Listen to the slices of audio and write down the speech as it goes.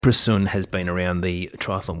Prasuhn has been around the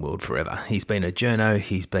triathlon world forever. He's been a journo,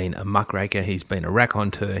 he's been a muckraker, he's been a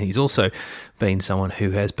raconteur. He's also been someone who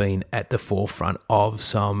has been at the forefront of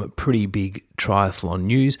some pretty big triathlon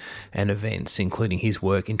news and events, including his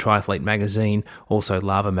work in Triathlete magazine, also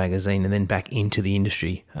Lava magazine, and then back into the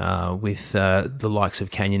industry with the likes of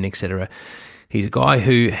Canyon, etc. He's a guy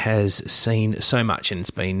who has seen so much, and it's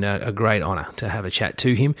been a great honour to have a chat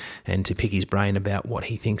to him and to pick his brain about what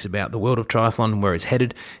he thinks about the world of triathlon, where it's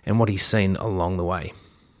headed, and what he's seen along the way.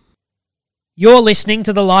 You're listening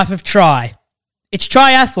to The Life of Tri. It's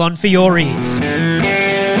triathlon for your ears.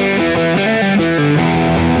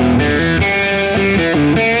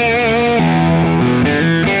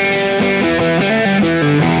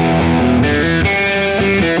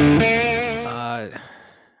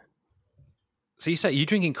 So you say you're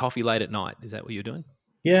drinking coffee late at night. Is that what you're doing?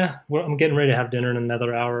 Yeah, well, I'm getting ready to have dinner in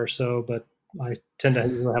another hour or so, but I tend to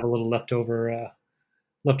have a little leftover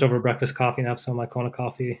breakfast coffee and have some of my Kona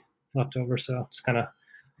coffee left over. So just kind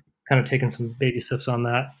of taking some baby sips on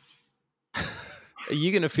that. Are you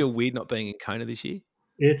going to feel weird not being in Kona this year?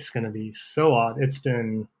 It's going to be so odd. It's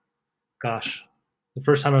been, the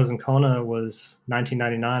first time I was in Kona was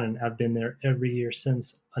 1999, and I've been there every year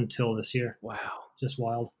since until this year. Wow. Just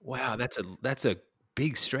wild. Wow, that's a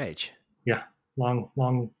big stretch. Yeah, long.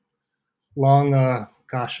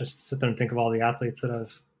 I sit there and think of all the athletes that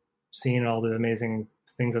I've seen, and all the amazing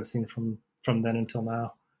things I've seen from then until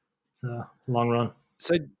now. It's a long run.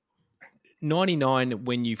 So, 99,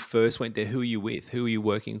 when you first went there, who were you with? Who were you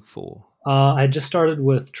working for? I just started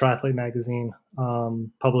with Triathlete magazine.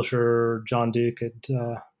 Publisher John Duke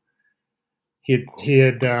he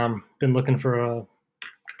had been looking for a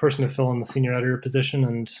person to fill in the senior editor position,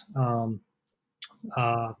 and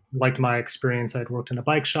liked my experience. I'd worked in a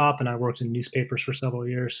bike shop and I worked in newspapers for several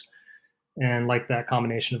years, and liked that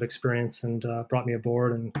combination of experience, and brought me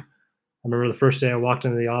aboard. And I remember the first day I walked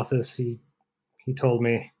into the office, he told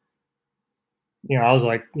me, I was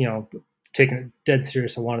like, taking it dead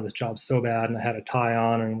serious. I wanted this job so bad, and I had a tie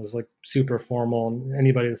on and was like super formal. And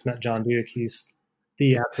anybody that's met John Duke, he's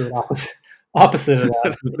the absolute opposite of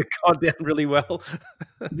that. It's gone down really well.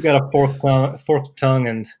 He's got a forked tongue,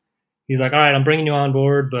 and he's like, all right, I'm bringing you on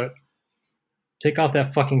board, but take off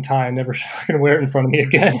that fucking tie and never fucking wear it in front of me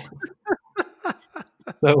again.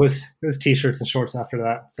 So it was t-shirts and shorts after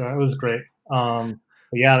that. So it was great.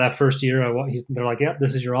 But yeah, that first year, they're like, yep,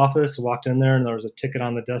 this is your office. I walked in there, and there was a ticket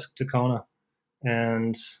on the desk to Kona.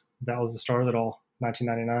 And that was the start of it all,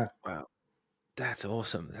 1999. Wow. That's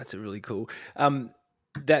awesome. That's really cool.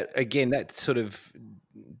 That sort of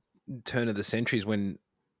turn of the century is when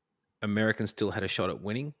Americans still had a shot at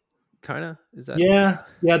winning Kona. Is that? Yeah.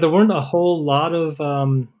 There weren't a whole lot of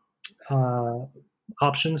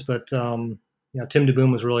options, but Tim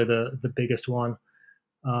DeBoom was really the biggest one.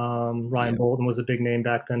 Ryan Bolton was a big name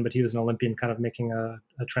back then, but he was an Olympian, kind of making a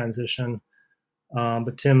transition.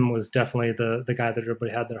 But Tim was definitely the guy that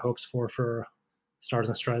everybody had their hopes for Stars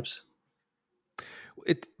and Stripes.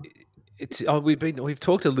 We've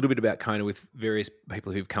talked a little bit about Kona with various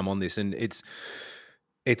people who've come on this, and it's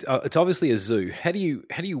obviously a zoo. How do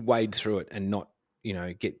you wade through it and not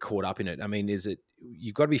get caught up in it? I mean,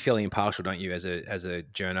 you've got to be fairly impartial, don't you, as a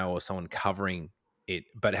journo or someone covering it?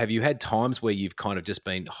 But have you had times where you've kind of just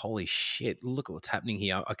been, holy shit, look at what's happening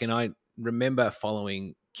here? I remember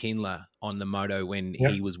following Kindler on the moto when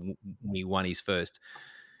he won his first,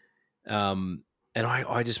 and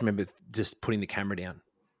I just remember just putting the camera down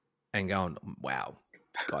and going, wow,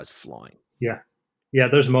 this guy's flying. Yeah,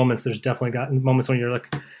 there's moments. There's definitely got moments when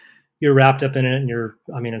you're wrapped up in it,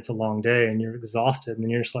 and it's a long day and you're exhausted, and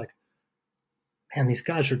you're just like, man, these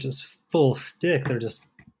guys are just full stick. They're just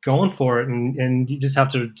going for it, and you just have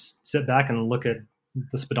to sit back and look at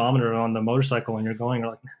the speedometer on the motorcycle, and you're like,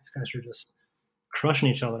 man, these guys are just crushing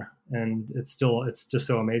each other, and it's just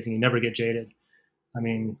so amazing. You never get jaded. I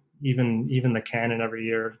mean, even the cannon every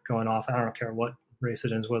year going off. I don't care what race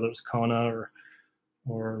it is, whether it's Kona or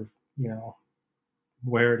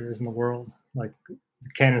where it is in the world. Like, the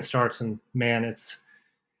cannon starts, and man, it's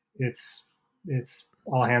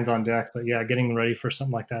all hands on deck. But yeah, getting ready for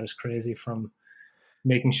something like that is crazy. From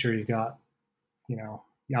making sure you've got,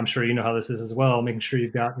 I'm sure you know how this is as well, making sure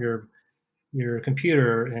you've got your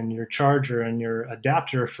computer and your charger and your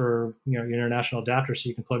adapter for, your international adapter, so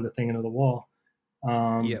you can plug the thing into the wall.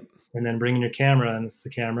 And then bringing your camera, and it's the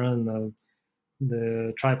camera and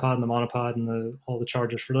the tripod and the monopod and all the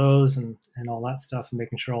chargers for those and all that stuff, and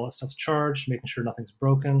making sure all that stuff's charged, making sure nothing's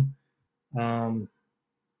broken. But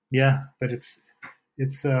it's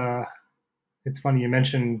funny you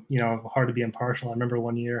mentioned, hard to be impartial. I remember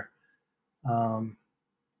one year,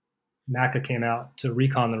 Macca came out to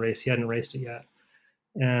recon the race. He hadn't raced it yet,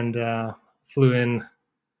 and flew in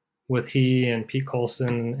with he and Pete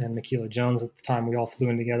Colson and Michaela Jones at the time. We all flew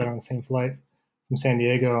in together on the same flight from San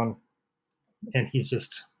Diego, and he's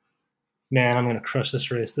just, man, I'm going to crush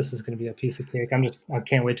this race. This is going to be a piece of cake. I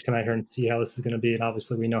can't wait to come out here and see how this is going to be. And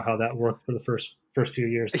obviously, we know how that worked for the first few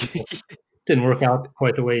years. Didn't work out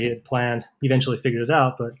quite the way he had planned. He eventually figured it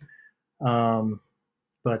out, but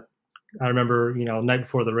I remember, the night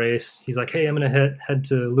before the race, he's like, "Hey, I'm going to head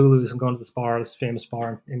to Lulu's. I'm going to this bar, this famous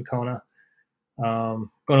bar in Kona. Going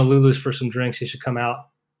to Lulu's for some drinks. You should come out."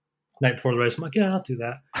 Night before the race, I'm like, "Yeah, I'll do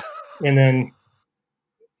that." And then,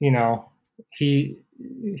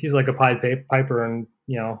 he's like a Pied Piper, and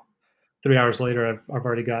 3 hours later, I've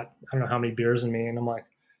already got, I don't know how many beers in me, and I'm like,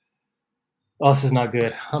 "Oh, this is not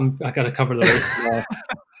good. I got to cover the race."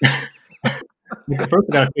 First,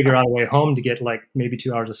 I got to figure out a way home to get like maybe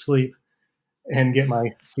 2 hours of sleep, and get my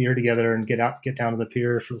gear together and get down to the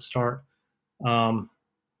pier for the start.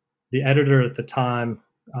 The editor at the time,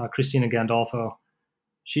 Christina Gandolfo,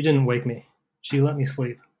 she didn't wake me. She let me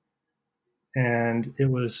sleep, and it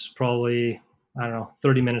was probably, I don't know,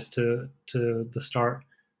 30 minutes to the start.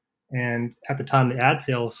 And at the time, the ad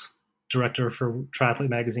sales director for Triathlete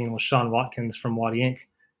Magazine was Sean Watkins from Waddy Inc.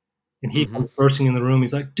 And he comes bursting in the room.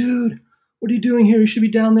 He's like, "Dude, what are you doing here? You should be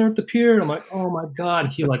down there at the pier." And I'm like, "Oh my God."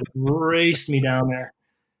 He like raced me down there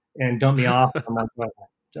and dumped me off. I'm like, well,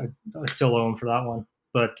 I still owe him for that one.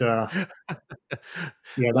 But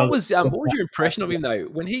yeah. What was your impression of him though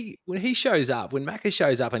when he shows up, when Macca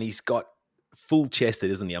shows up and he's got full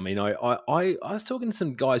chested, isn't he? I mean, I was talking to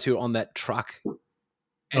some guys who were on that truck,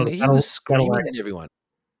 and he was screaming at everyone.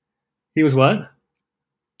 He was what?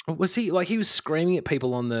 Was he like, he was screaming at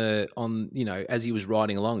people as he was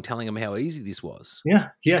riding along, telling them how easy this was? Yeah.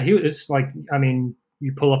 It's like, I mean,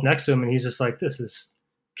 you pull up next to him and he's just like, "This is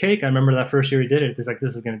cake." I remember that first year he did it. He's like,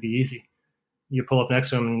 "This is going to be easy." You pull up next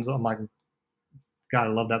to him and I'm like, God, I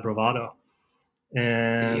love that bravado.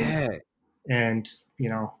 And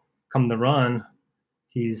come the run,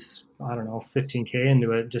 he's, I don't know, 15K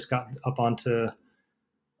into it, just got up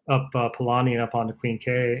Palani and up onto Queen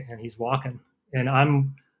K, and he's walking. And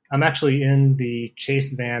I'm actually in the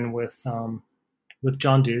chase van with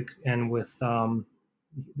John Duke, and with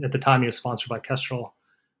at the time he was sponsored by Kestrel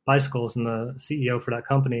Bicycles, and the CEO for that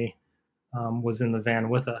company was in the van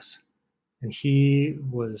with us, and he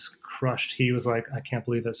was crushed. He was like, "I can't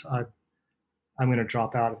believe this. I'm going to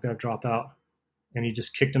drop out. I've got to drop out." And he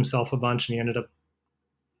just kicked himself a bunch, and he ended up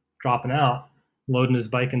dropping out, loading his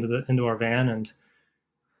bike into our van, and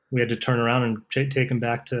we had to turn around and take him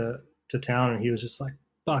back to town. And he was just like,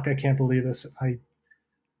 "Fuck, I can't believe this. I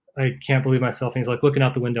can't believe myself." And he's like looking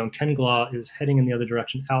out the window, and Ken Glaw is heading in the other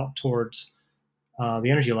direction out towards the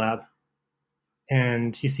Energy Lab.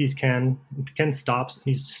 And he sees Ken. Ken stops, and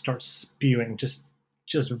he just starts spewing, just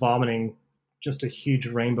vomiting, just a huge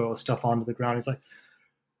rainbow of stuff onto the ground. He's like,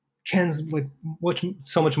 "Ken's like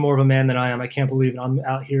so much more of a man than I am. I can't believe it. I'm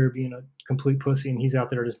out here being a complete pussy, and he's out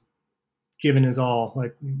there just giving his all."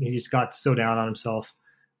 Like, he just got so down on himself.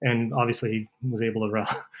 And obviously he was able to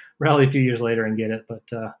rally a few years later and get it.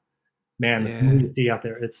 But man, the movie you see out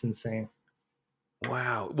there, it's insane.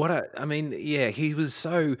 Wow. He was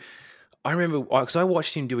so, I remember, because I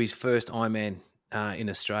watched him do his first Ironman in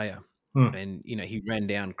Australia. And, he ran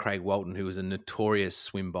down Craig Walton, who was a notorious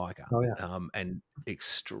swim biker. Oh, yeah. And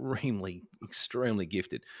extremely, extremely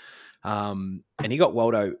gifted. And he got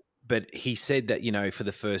Waldo, but he said that, for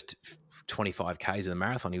the first 25 Ks of the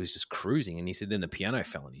marathon, he was just cruising. And he said then the piano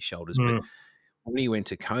fell on his shoulders. But when he went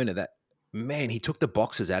to Kona, he took the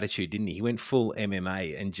boxer's attitude, didn't he? He went full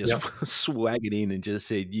MMA and just swaggered in and just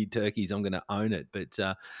said, "You turkeys, I'm going to own it." But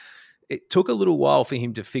it took a little while for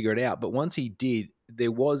him to figure it out. But once he did, he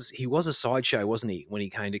was a sideshow, wasn't he? When he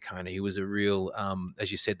came to Kona, he was a real,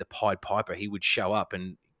 as you said, the Pied Piper. He would show up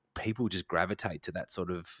and people just gravitate to that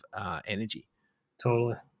sort of energy.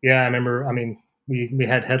 Totally. Yeah, I remember, we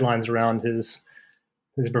had headlines around his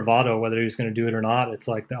bravado, whether he was going to do it or not. It's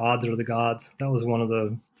like the odds are the gods. That was one of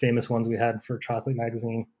the famous ones we had for Triathlete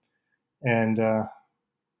Magazine. And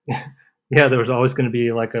there was always going to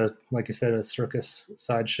be like you said, a circus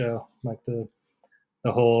sideshow, like the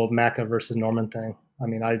whole Macca versus Norman thing. I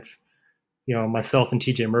mean, myself and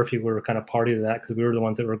TJ Murphy were kind of party to that, because we were the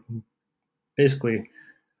ones that were basically,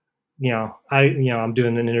 I'm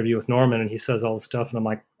doing an interview with Norman, and he says all this stuff, and I'm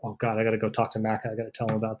like, "Oh God, I got to go talk to Macca. I got to tell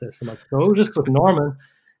him about this." I'm like, "Go just with Norman."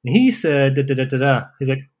 And he said, da, da, da, da, da. He's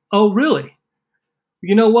like, "Oh, really?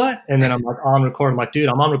 You know what?" And then I'm like on record. I'm like, "Dude,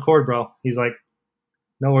 I'm on record, bro." He's like,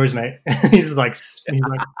 "No worries, mate." he's like,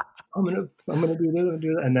 "I'm gonna do this and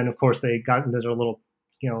do that." And then of course they got into their little,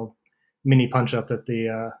 mini punch up at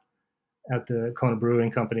the Kona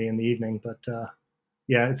Brewing Company in the evening. But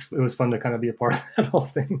yeah, it was fun to kind of be a part of that whole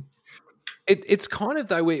thing. It's kind of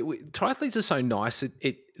though. Triathletes are so nice.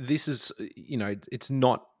 This is it's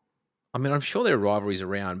not. I mean, I'm sure there are rivalries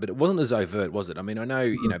around, but it wasn't as overt, was it? I mean, I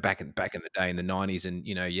know back in the day in the '90s, and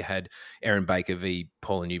you had Aaron Baker v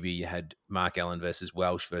Paula Newby, you had Mark Allen versus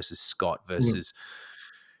Welsh versus Scott versus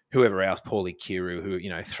whoever else, Paulie Kiru,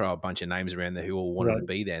 who throw a bunch of names around there who all wanted to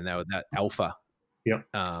be there, and they were that alpha,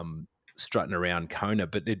 strutting around Kona.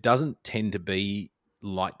 But it doesn't tend to be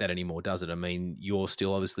like that anymore, does it? I mean, you're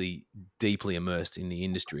still obviously deeply immersed in the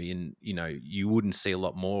industry, and you wouldn't see a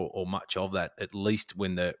lot more or much of that, at least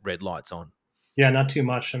when the red light's on. Yeah, not too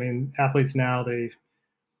much. I mean, athletes now, they're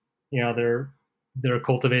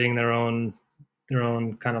cultivating their own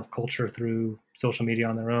kind of culture through social media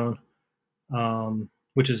on their own,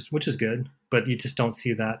 which is good. But you just don't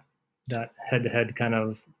see that head to head kind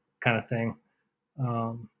of thing.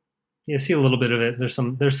 You see a little bit of it.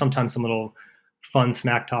 There's sometimes some little fun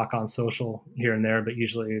smack talk on social here and there, but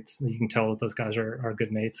usually you can tell that those guys are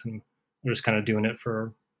good mates and they're just kind of doing it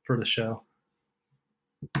for the show.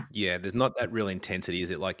 Yeah, there's not that real intensity, is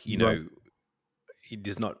it? Like,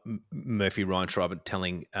 there's not Murphy Ryan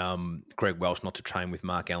telling Greg Welsh not to train with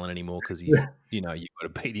Mark Allen anymore because he's, you've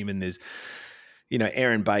got to beat him. And there's,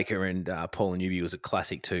 Aaron Baker and Paula Newby was a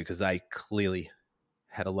classic too, because they clearly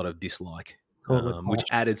had a lot of dislike, which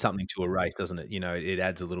added something to a race, doesn't it? It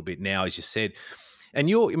adds a little bit now, as you said. And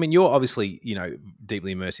you're obviously,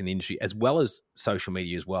 deeply immersed in the industry as well as social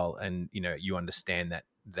media as well. And, you understand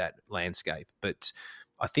that landscape. But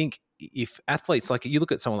I think if athletes, like you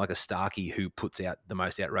look at someone like a Starkey who puts out the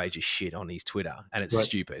most outrageous shit on his Twitter, and it's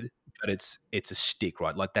stupid, but it's a shtick,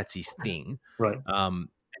 right? Like that's his thing. Right.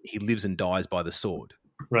 He lives and dies by the sword.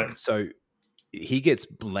 Right. So he gets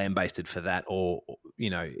lambasted for that, or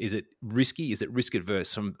is it risky? Is it risk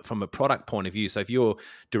adverse from a product point of view? So if you're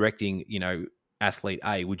directing, athlete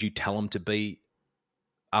A, would you tell them to be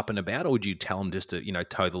up and about, or would you tell them just to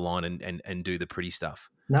toe the line and do the pretty stuff?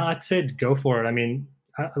 No, I'd say go for it. I mean,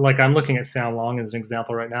 I'm looking at Sam Long as an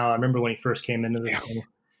example right now. I remember when he first came into this thing.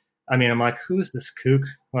 I mean, I'm like, who's this kook?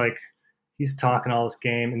 Like, he's talking all this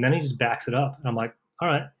game, and then he just backs it up. And I'm like, all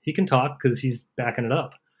right, he can talk because he's backing it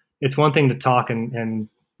up. It's one thing to talk and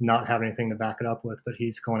not have anything to back it up with, but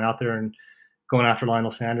he's going out there and going after Lionel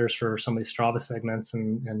Sanders for some of these Strava segments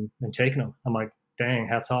and taking them. I'm like, dang,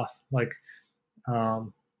 hats off. Like,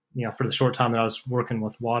 for the short time that I was working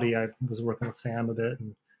with Wadi, I was working with Sam a bit,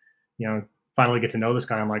 and finally get to know this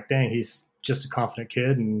guy. I'm like, dang, he's just a confident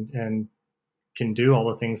kid and can do all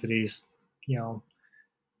the things that he's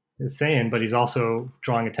is saying, but he's also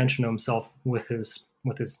drawing attention to himself with his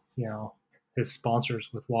his sponsors,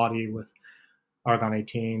 with Wadi, with Argon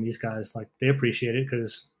 18. These guys, like, they appreciate it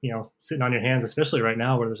because sitting on your hands, especially right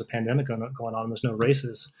now where there's a pandemic going on and there's no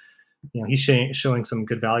races, he's showing some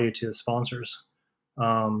good value to his sponsors,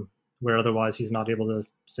 where otherwise he's not able to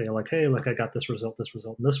say like, hey, look, I got this result, and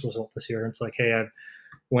this result this year. It's like, hey, I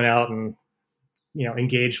went out and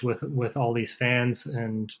engaged with all these fans,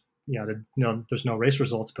 and there's no race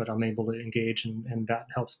results, but I'm able to engage, and that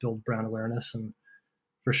helps build brand awareness. And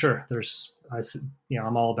for sure,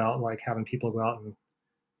 I'm all about like having people go out and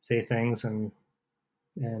say things and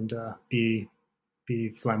be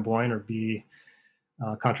flamboyant or be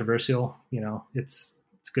controversial. It's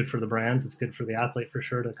good for the brands. It's good for the athlete for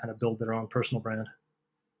sure to kind of build their own personal brand.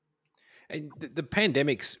 And the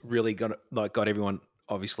pandemic's really got everyone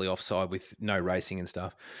obviously offside with no racing and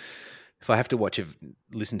stuff. If I have to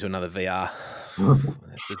listen to another VR,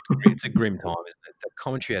 it's a grim time, isn't it? The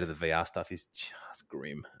commentary out of the VR stuff is just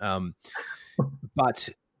grim. But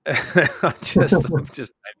I'm just having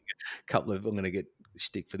a couple of, I'm going to get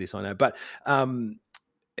shtick for this, I know. But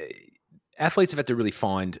athletes have had to really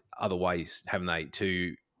find other ways, haven't they,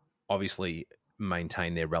 to obviously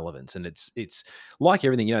maintain their relevance. And it's like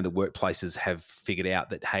everything, the workplaces have figured out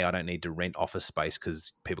that, hey, I don't need to rent office space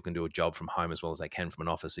because people can do a job from home as well as they can from an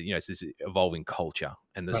office. So, it's this evolving culture.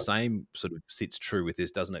 And the same sort of sits true with this,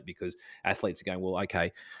 doesn't it? Because athletes are going, well,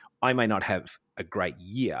 okay, I may not have a great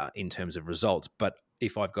year in terms of results, but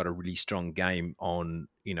if I've got a really strong game on,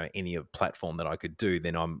 any platform that I could do,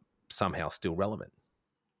 then I'm somehow still relevant.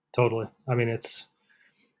 Totally. I mean, it's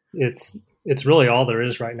really all there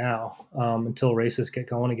is right now, until races get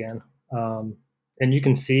going again. And you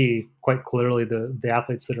can see quite clearly the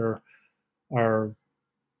athletes that are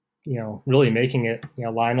really making it.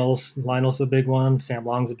 Lionel's a big one. Sam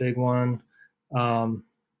Long's a big one.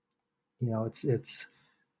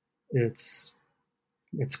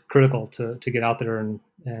 It's critical to get out there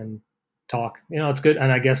and talk. It's good.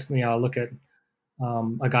 And I guess I look at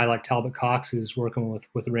a guy like Talbot Cox, who's working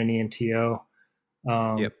with Rennie and To.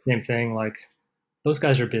 Yep. Same thing. Like those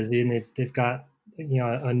guys are busy, and they've got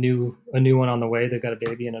a new one on the way. They've got a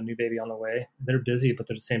baby and a new baby on the way. They're busy, but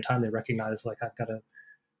at the same time, they recognize like I've got to,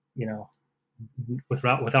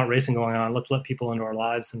 without racing going on, let's let people into our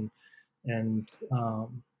lives and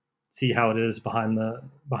see how it is behind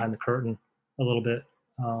the curtain a little bit.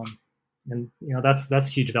 And that's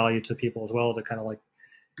huge value to people as well, to kind of like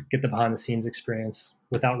get the behind the scenes experience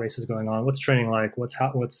without races going on. What's training like?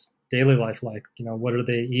 What's daily life like? What are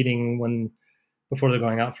they eating before they're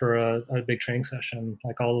going out for a big training session?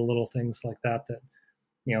 Like all the little things like that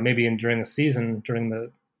maybe during the season, during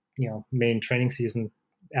the main training season,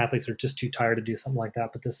 athletes are just too tired to do something like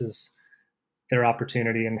that. But this is their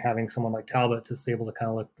opportunity, and having someone like Talbot that's able to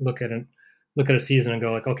kind of look at a season and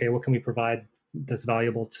go like, okay, what can we provide that's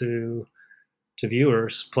valuable to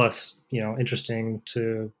viewers, plus interesting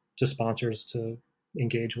to sponsors to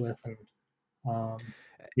engage with. And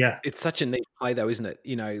it's such a neat play though, isn't it?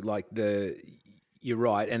 You're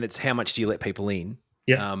right, and it's how much do you let people in.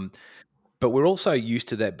 But we're also used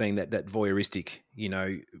to that being that voyeuristic,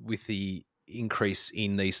 with the increase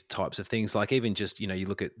in these types of things. Like even just, you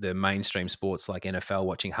look at the mainstream sports like NFL,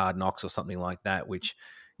 watching Hard Knocks or something like that, which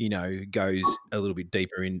goes a little bit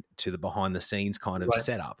deeper into the behind the scenes kind of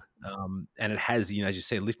setup. And it has, as you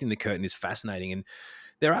said, lifting the curtain is fascinating. And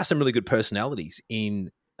there are some really good personalities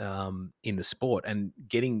in the sport, and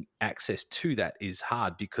getting access to that is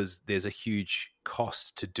hard because there's a huge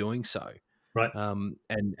cost to doing so. Right.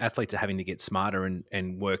 And athletes are having to get smarter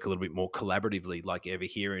and work a little bit more collaboratively, like over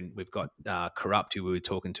here. And we've got Corrupt, who we were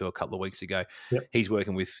talking to a couple of weeks ago. Yep. He's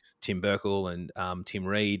working with Tim Burkle and Tim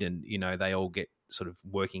Reed, and, they all get sort of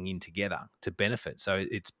working in together to benefit. So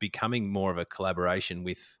it's becoming more of a collaboration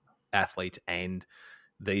with athletes and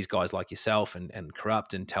these guys like yourself and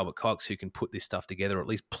Corrupt and Talbot Cox, who can put this stuff together, or at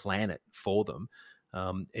least plan it for them.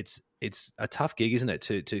 It's a tough gig, isn't it,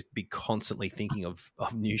 to be constantly thinking of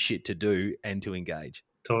new shit to do and to engage.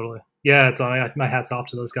 Totally. Yeah. It's my hat's off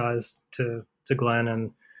to those guys, to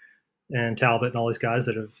Glenn and Talbot and all these guys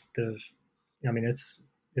that have, I mean, it's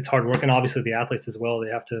hard work, and obviously the athletes as well. They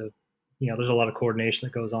have to, there's a lot of coordination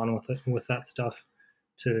that goes on with that stuff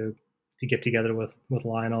to get together with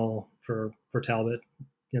Lionel for Talbot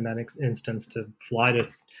in that instance, to fly to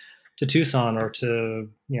Tucson or to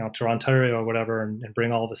Ontario or whatever, and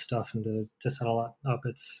bring all this stuff and to set all that up.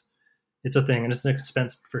 It's a thing, and it's an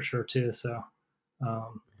expense for sure too. So,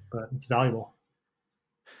 but it's valuable.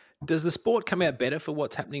 Does the sport come out better for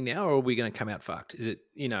what's happening now, or are we going to come out fucked? Is it,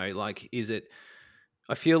 is it?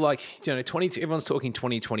 I feel like everyone's talking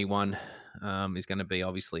 2021 is going to be,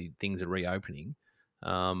 obviously things are reopening,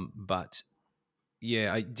 but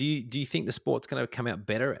yeah, do you think the sport's going to come out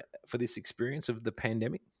better for this experience of the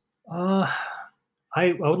pandemic? I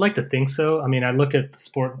would like to think so. I mean, I look at the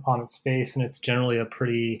sport on its face, and it's generally a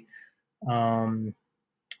pretty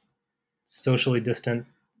socially distant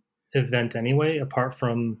event anyway, apart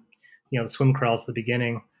from the swim crawls at the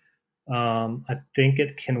beginning. I think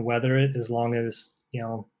it can weather it as long as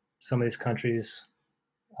some of these countries,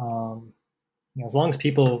 as long as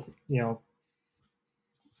people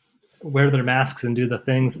wear their masks and do the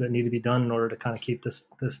things that need to be done in order to kind of keep this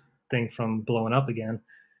thing from blowing up again.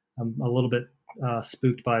 I'm a little bit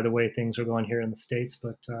spooked by the way things are going here in the States,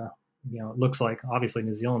 but it looks like obviously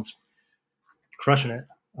New Zealand's crushing it.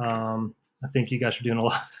 I think you guys are doing a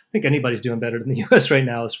lot. I think anybody's doing better than the US right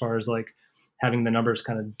now as far as like having the numbers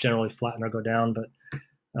kind of generally flatten or go down. But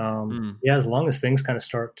yeah, as long as things kind of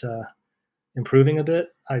start improving a bit,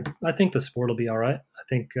 I think the sport will be all right. I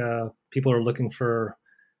think people are looking for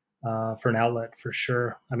an outlet for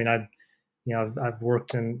sure. I mean, I've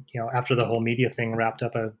worked in, after the whole media thing wrapped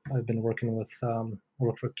up, I've been working with, I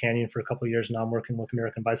worked with Canyon for a couple of years. Now I'm working with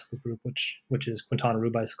American Bicycle Group, which is Quintana Roo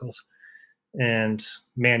Bicycles. And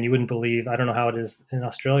man, you wouldn't believe, I don't know how it is in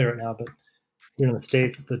Australia right now, but here in the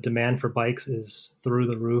States, the demand for bikes is through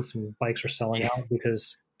the roof, and bikes are selling out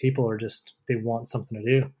because people are they want something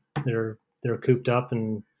to do. They're cooped up,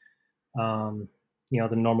 and, the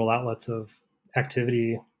normal outlets of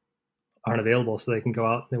activity aren't available, so they can go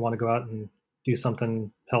out. They want to go out and do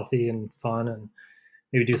something healthy and fun, and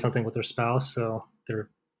maybe do something with their spouse. So they're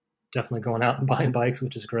definitely going out and buying bikes,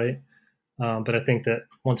 which is great. But I think that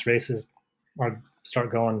once races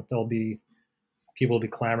start going, people will be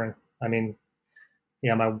clamoring. I mean,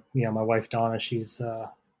 my wife Donna, she's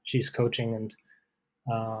coaching, and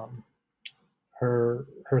her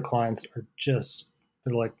clients are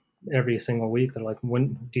they're like every single week they're like,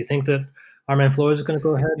 when do you think that Ironman Florida is going to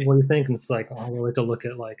go ahead? What do you think? And it's like, we have to look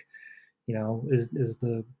at like,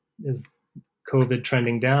 is COVID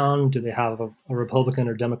trending down? Do they have a Republican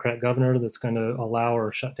or Democrat governor that's going to allow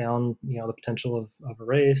or shut down, the potential of a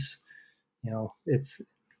race? It's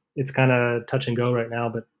kind of touch and go right now,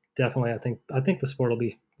 but definitely, I think the sport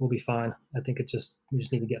will be fine. I think we just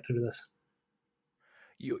need to get through this.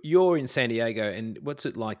 You're in San Diego, and what's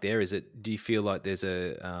it like there? Do you feel like there's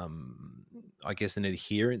I guess an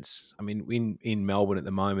adherence? I mean, in Melbourne at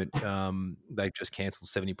the moment, they've just cancelled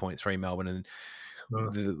 70.3 Melbourne, and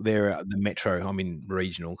they're the metro. I'm in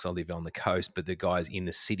regional because I live on the coast, but the guys in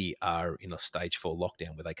the city are in a stage 4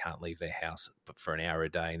 lockdown where they can't leave their house for an hour a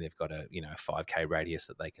day, and they've got a 5K radius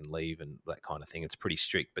that they can leave and that kind of thing. It's pretty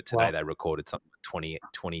strict. But today they recorded something like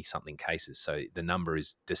 20 something cases, so the number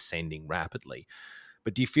is descending rapidly.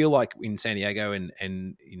 But do you feel like in San Diego and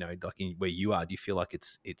like where you are, do you feel like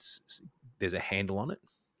it's there's a handle on it?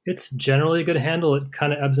 It's generally a good handle. It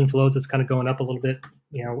kind of ebbs and flows. It's kind of going up a little bit.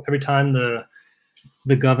 Every time the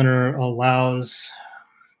governor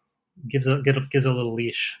gives a little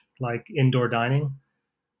leash, like indoor dining,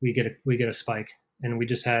 we get a spike. And we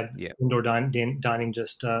just had indoor dining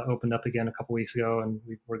just opened up again a couple weeks ago, and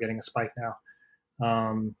we're getting a spike now.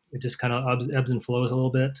 It just kind of ebbs and flows a little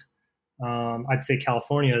bit. I'd say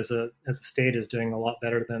California as a state is doing a lot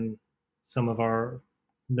better than some of our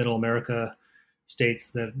middle America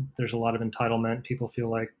states. That there's a lot of entitlement. People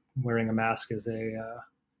feel like wearing a mask is I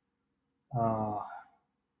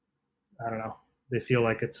don't know. They feel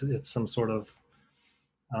like it's some sort of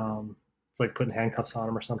it's like putting handcuffs on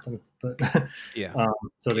them or something. But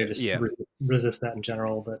so they just resist that in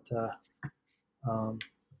general. But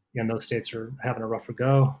and those states are having a rougher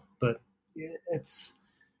go. But it's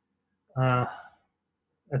I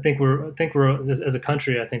think we're as a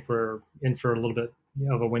country, I think we're in for a little bit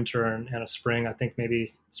of a winter and a spring. I think maybe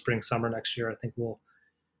spring, summer next year, I think we'll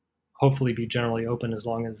hopefully be generally open as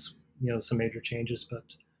long as, some major changes.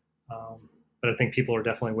 But I think people are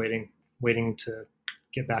definitely waiting to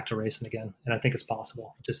get back to racing again. And I think it's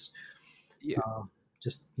possible. I've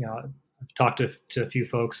talked to a few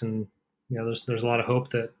folks, and, there's a lot of hope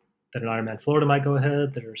that an Ironman Florida might go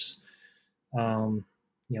ahead. There's,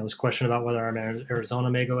 there's a question about whether Ironman Arizona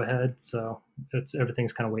may go ahead. So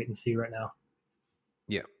everything's kind of wait and see right now.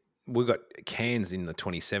 Yeah. We've got Cairns in the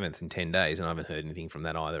 27th in 10 days, and I haven't heard anything from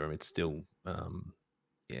that either. I mean, it's still,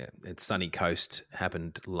 it's Sunny Coast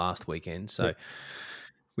happened last weekend. So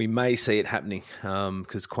we may see it happening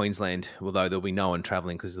because Queensland, although there'll be no one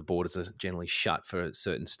travelling because the borders are generally shut for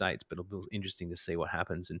certain states, but it'll be interesting to see what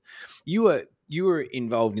happens. And you were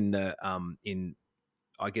involved in the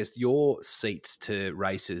I guess your seats to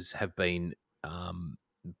races have been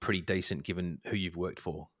pretty decent given who you've worked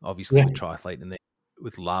for, obviously with Triathlete and then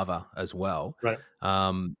with Lava as well. Right.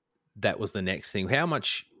 That was the next thing. How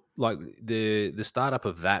much, like the startup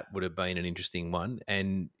of that would have been an interesting one.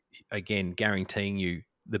 And again, guaranteeing you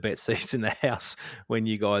the best seats in the house when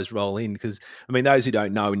you guys roll in. Because, I mean, those who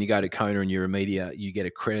don't know, when you go to Kona and you're a media, you get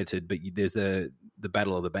accredited, but there's the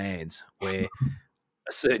battle of the bands where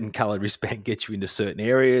a certain coloured wristband gets you into certain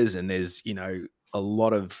areas, and there's, a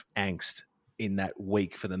lot of angst in that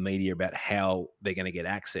week for the media about how they're going to get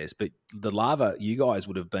access. But the Lava, you guys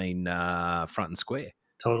would have been front and square.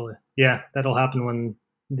 Totally. Yeah, that'll happen when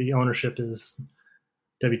the ownership is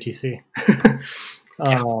WTC.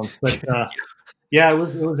 It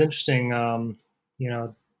was interesting.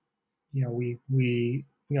 We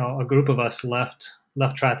a group of us left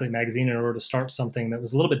Triathlete magazine in order to start something that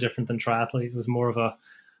was a little bit different than Triathlete. It was more of a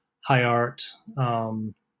high art,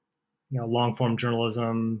 long form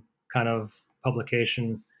journalism kind of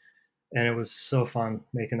publication. And it was so fun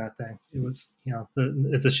making that thing. It was,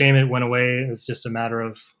 it's a shame it went away. It was just a matter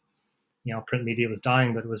of, print media was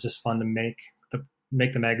dying, but it was just fun to make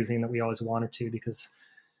the magazine that we always wanted to, because,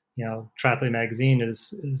 Triathlete magazine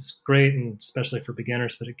is great, and especially for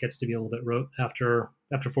beginners, but it gets to be a little bit rote after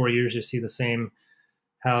 4 years. You see the same,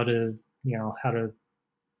 how to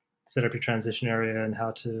set up your transition area and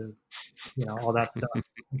how to, all that stuff.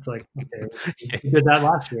 It's like, okay, we did that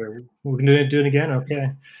last year. We're going to do it again.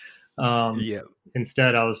 Okay.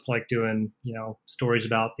 Instead, I was like doing, stories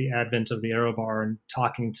about the advent of the aero bar and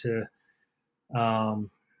talking to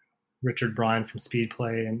Richard Bryan from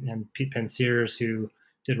Speedplay and Pete Pensears, who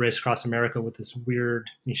did Race Across America with this weird,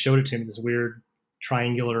 he showed it to me, this weird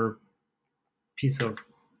triangular piece of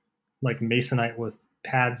like masonite with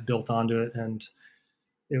pads built onto it. And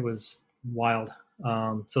it was wild.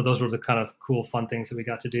 So those were the kind of cool, fun things that we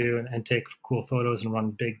got to do, and take cool photos and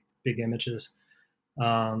run big images.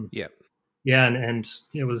 And it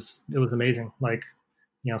was amazing. Like,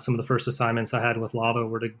 some of the first assignments I had with Lava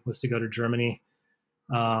was to go to Germany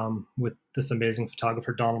with this amazing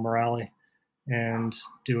photographer, Donald Morale. and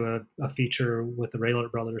do a feature with the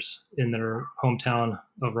Raylert brothers in their hometown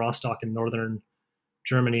of Rostock in northern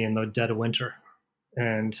Germany in the dead of winter.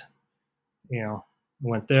 And,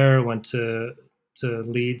 went to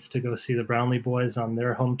Leeds to go see the Brownlee boys on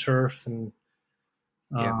their home turf. And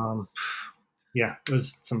it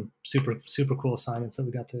was some super, super cool assignments that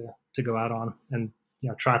we got to go out on. And,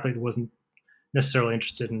 triathlete wasn't necessarily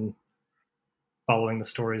interested in following the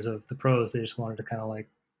stories of the pros. They just wanted to kind of like,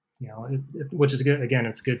 which is good. Again,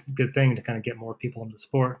 it's a good thing to kind of get more people into the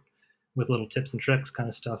sport with little tips and tricks kind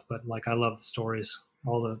of stuff. But like, I love the stories,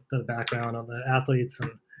 all the background on the athletes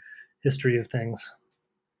and history of things.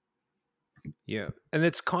 Yeah. And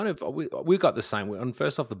it's kind of, we got the same. On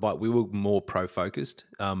first off the bike, we were more pro focused,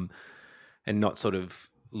 and not sort of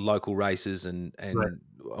local races. And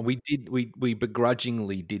Right. we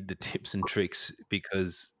begrudgingly did the tips and tricks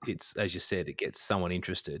because it's, as you said, it gets someone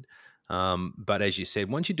interested. But as you said,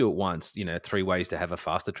 once you do it once, 3 ways to have a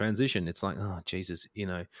faster transition, it's like, oh, Jesus,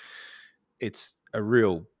 it's a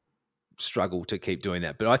real struggle to keep doing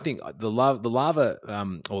that. But I think the Lava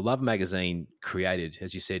Love magazine created,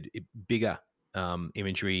 as you said, bigger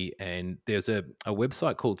imagery. And there's a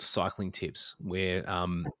website called Cycling Tips where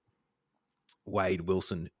Wade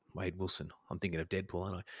Wilson, I'm thinking of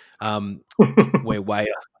Deadpool, aren't I? Where Wade,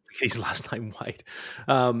 his last name Wade,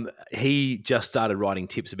 he just started writing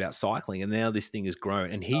tips about cycling, and now this thing has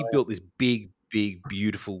grown. And he built this big,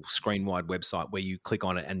 beautiful screen-wide website where you click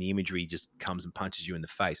on it and the imagery just comes and punches you in the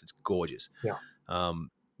face. It's gorgeous. Yeah.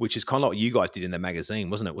 Which is kind of like what you guys did in the magazine,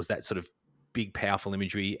 wasn't it? Was that sort of big, powerful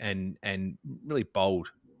imagery and really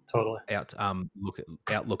bold, Totally.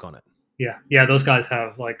 outlook on it. Yeah. Those guys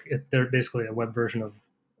have they're basically a web version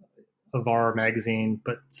of our magazine,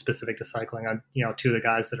 but specific to cycling. Two of the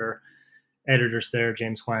guys that are editors there,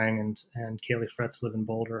 James Huang and Kaylee Fretz, live in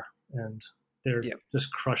Boulder, and they're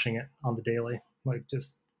just crushing it on the daily. Like,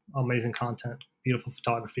 just amazing content, beautiful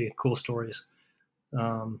photography, cool stories.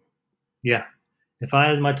 If I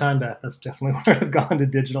had my time back, that's definitely where I'd have gone to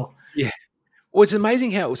digital. Yeah. Well, it's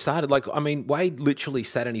amazing how it started. Like, I mean, Wade literally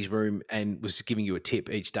sat in his room and was giving you a tip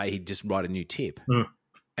each day. He'd just write a new tip.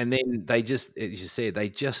 And then they just, as you said, they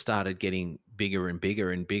just started getting bigger and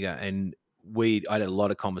bigger and bigger. And I had a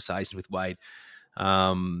lot of conversations with Wade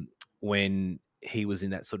when he was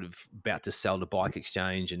in that sort of about to sell the bike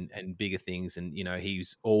exchange and bigger things. And, he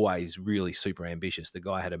was always really super ambitious. The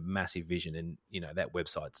guy had a massive vision, and, that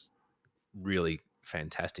website's really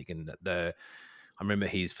fantastic. And I remember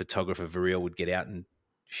his photographer, Variel, would get out and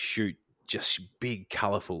shoot just big,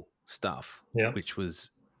 colourful stuff, which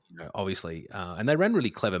was, obviously, and they ran really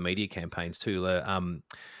clever media campaigns too.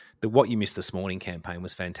 The What You Missed This Morning campaign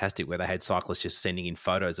was fantastic, where they had cyclists just sending in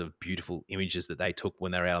photos of beautiful images that they took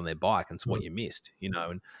when they were out on their bike, and it's what you missed,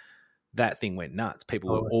 and that thing went nuts.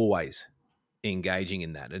 People were always engaging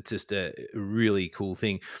in that. It's just a really cool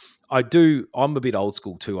thing. I'm a bit old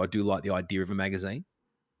school too. I do like the idea of a magazine.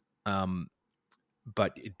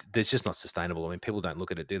 But it's just not sustainable. I mean, people don't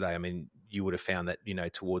look at it, do they? I mean, you would have found that,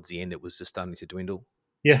 towards the end, it was just starting to dwindle.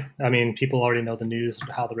 Yeah. I mean, people already know the news,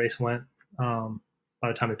 how the race went. By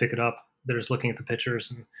the time they pick it up, they're just looking at the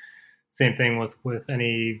pictures. And same thing with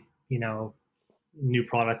any, new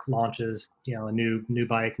product launches, a new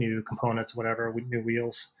bike, new components, whatever, new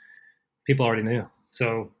wheels. People already knew.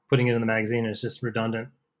 So putting it in the magazine is just redundant.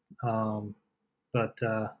 Same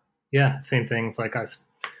thing. It's like I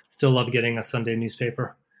still love getting a Sunday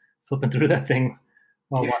newspaper, flipping through that thing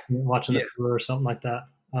while watching the tour or something like that.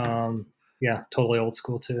 Totally old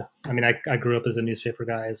school too. I mean, I grew up as a newspaper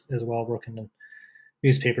guy as well, working in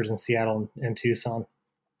newspapers in Seattle and Tucson.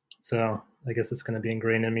 So I guess it's going to be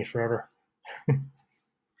ingrained in me forever.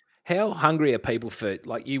 How hungry are people for,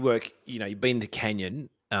 like, you work, you've been to Canyon,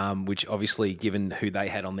 which obviously, given who they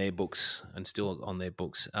had on their books and still on their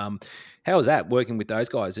books, how was that working with those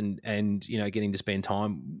guys and getting to spend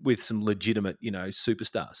time with some legitimate,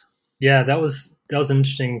 superstars? Yeah, that was an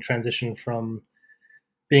interesting transition from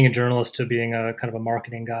being a journalist to being a kind of a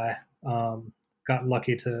marketing guy. Got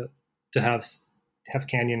lucky to have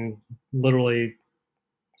Canyon literally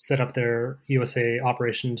set up their USA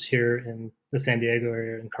operations here in the San Diego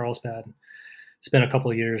area in Carlsbad. Spent a couple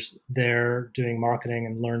of years there doing marketing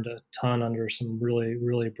and learned a ton under some really,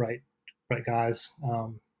 really bright guys.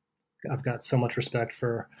 I've got so much respect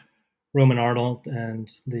for Roman Arnold and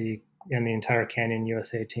the entire Canyon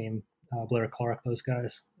USA team, Blair Clark, those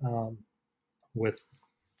guys, with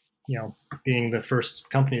being the first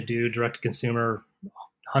company to do direct to consumer,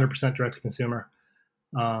 100% direct to consumer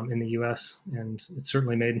in the US, and it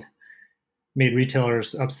certainly made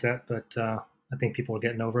retailers upset, but I think people are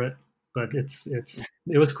getting over it. But it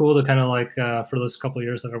was cool to kind of for those couple of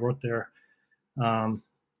years that I worked there,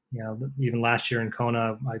 Even last year in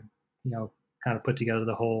Kona, I kind of put together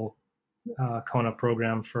the whole Kona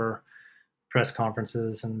program for press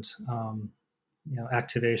conferences and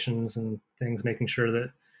activations and things, making sure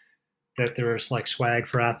that there's like swag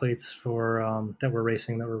for athletes that were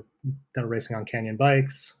racing on Canyon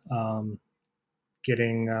bikes,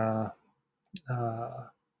 getting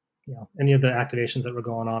any of the activations that were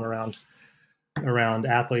going on around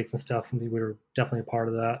athletes and stuff. And we were definitely a part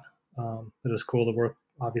of that. It was cool to work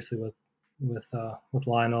obviously with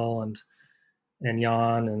Lionel and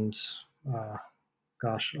Jan and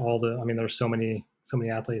there's so many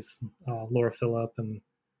athletes, Laura Phillip and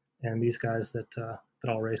these guys that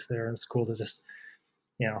all race there. And it's cool to just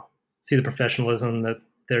see the professionalism that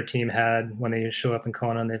their team had when they show up in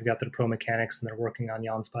Kona and they've got their pro mechanics and they're working on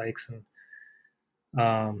Jan's bikes. And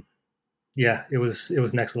it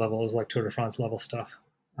was next level. It was like Tour de France level stuff.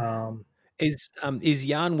 Is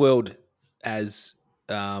Jan World as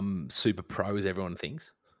super pro as everyone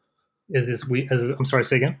thinks? I'm sorry,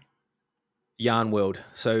 say again? Jan World.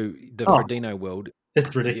 So the Frodeno World.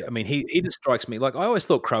 It's ridiculous. I mean, he just strikes me like I always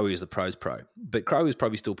thought Crowe was the pros pro, but Crowe is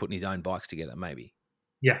probably still putting his own bikes together, maybe.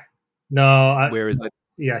 Yeah. No.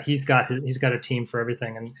 He's got a team for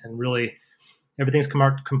everything, and really everything's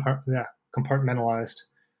compartmentalized.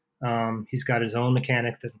 He's got his own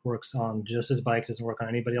mechanic that works on just his bike, doesn't work on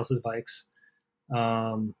anybody else's bikes.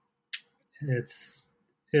 It's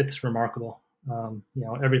remarkable.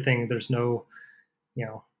 Everything. There's no,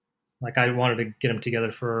 like I wanted to get him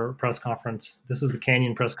together for a press conference. This was the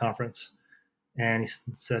Canyon press conference. And he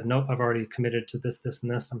said, nope, I've already committed to this, this,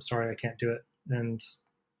 and this. I'm sorry, I can't do it. And,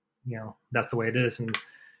 that's the way it is. And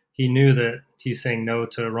he knew that he's saying no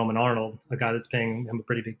to Roman Arnold, a guy that's paying him a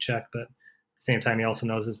pretty big check. But at the same time, he also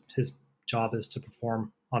knows his job is to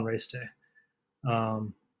perform on race day.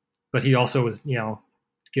 But he also was,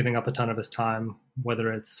 giving up a ton of his time,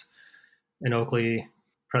 whether it's an Oakley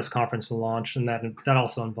press conference and launch, and that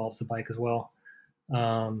also involves the bike as well.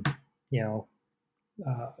 All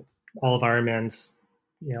of Ironman's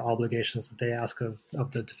obligations that they ask of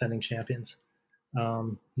the defending champions.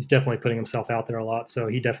 He's definitely putting himself out there a lot, so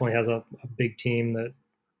he definitely has a big team that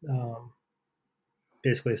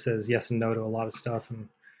basically says yes and no to a lot of stuff, and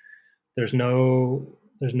there's no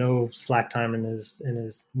slack time in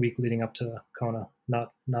his week leading up to Kona.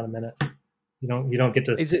 Not a minute. You don't get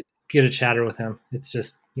to get a chatter with him. It's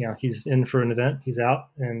just he's in for an event, he's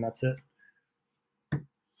out, and that's it.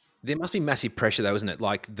 There must be massive pressure though, isn't it?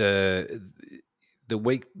 Like the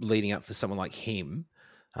week leading up for someone like him,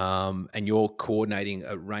 and you're coordinating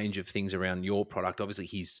a range of things around your product. Obviously,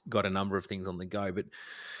 he's got a number of things on the go, but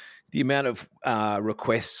the amount of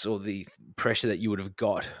requests or the pressure that you would have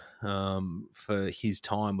got for his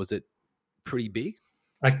time, was it pretty big?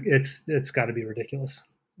 It's got to be ridiculous.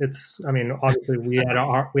 Obviously we had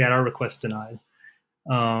our requests denied.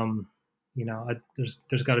 There's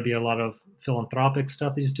got to be a lot of philanthropic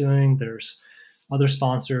stuff he's doing. There's other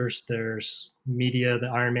sponsors. There's media, the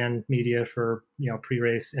Ironman media for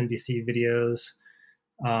pre-race NBC videos.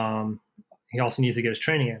 He also needs to get his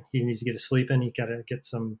training in. He needs to get his sleep in. He got to get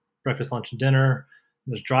some breakfast, lunch, and dinner.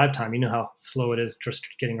 There's drive time. You know how slow it is just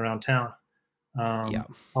getting around town.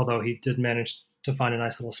 Although he did manage to find a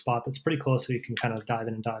nice little spot that's pretty close, so you can kind of dive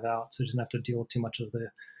in and dive out. So he doesn't have to deal with too much of the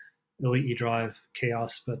Elite E-Drive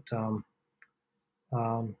chaos. But I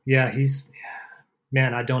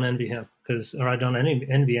don't envy him I don't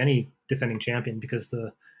envy any defending champion, because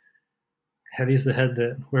the heavy is the head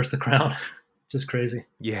that wears the crown. Just crazy.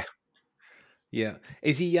 Yeah.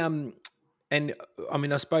 Is he? And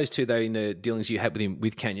I suppose too, though, in the dealings you had with him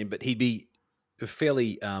with Canyon, but he'd be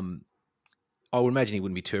fairly. I would imagine he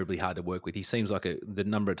wouldn't be terribly hard to work with. He seems like the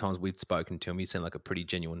number of times we've spoken to him, he seemed like a pretty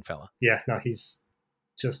genuine fella. Yeah, no, he's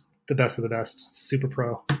just the best of the best. Super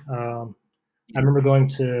pro. I remember going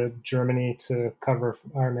to Germany to cover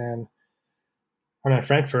Ironman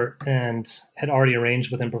Frankfurt, and had already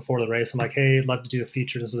arranged with him before the race. I'm like, hey, I'd love to do a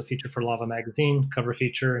feature. This is a feature for Lava Magazine, cover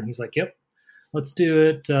feature. And he's like, yep, let's do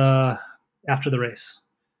it after the race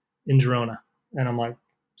in Girona. And I'm like,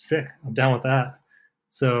 sick, I'm down with that.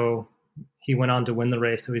 So he went on to win the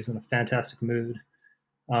race, so he's in a fantastic mood.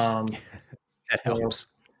 That helps.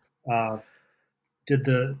 Did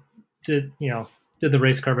the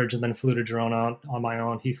race coverage, and then flew to Girona on my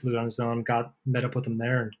own. He flew on his own, met up with him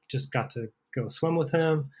there, and just got to go swim with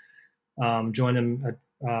him. Joined him,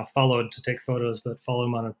 followed to take photos, but followed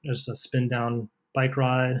him on just a spin down bike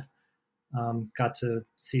ride. Got to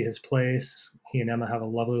see his place. He and Emma have a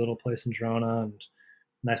lovely little place in Girona, and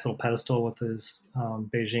nice little pedestal with his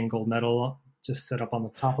Beijing gold medal just set up on the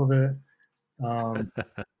top of it.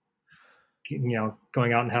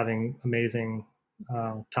 going out and having amazing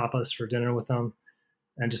tapas for dinner with him,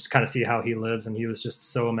 and just kind of see how he lives. And he was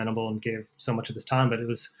just so amenable and gave so much of his time. But it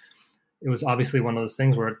was obviously one of those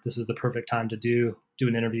things where this is the perfect time to do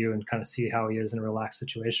an interview and kind of see how he is in a relaxed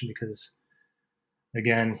situation, because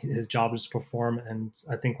again, his job is to perform. And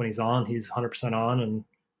I think when he's on, he's 100% on, and,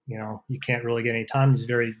 you can't really get any time. He's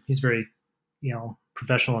very,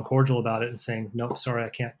 professional and cordial about it and saying, nope, sorry, I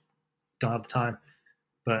can't, don't have the time.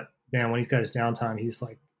 But man, when he's got his downtime, he's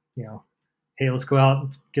like, hey, let's go out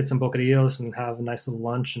and get some bocadillos and have a nice little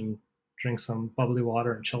lunch and drink some bubbly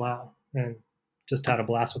water and chill out. And just had a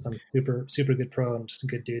blast with him. Super, super good pro and just a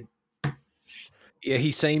good dude. Yeah,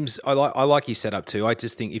 he seems. I like his setup too. I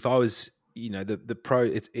just think if I was, the pro,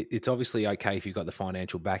 it's obviously okay if you've got the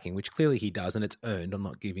financial backing, which clearly he does, and it's earned. I'm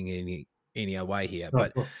not giving any away here,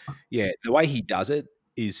 but yeah, the way he does it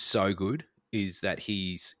is so good. Is that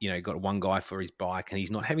he's got one guy for his bike, and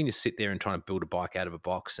he's not having to sit there and trying to build a bike out of a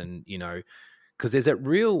box, and because there's a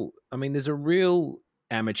real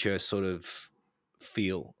amateur sort of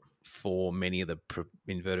feel for many of the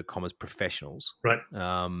inverted commas professionals, right?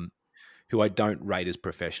 Who I don't rate as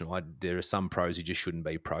professional. There are some pros who just shouldn't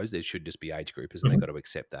be pros. They should just be age groupers, and they've got to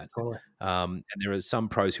accept that. Totally. And there are some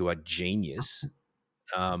pros who are genius,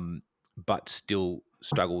 but still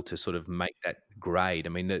struggle to sort of make that grade. I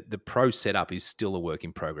mean, the pro setup is still a work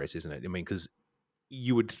in progress, isn't it? I mean, because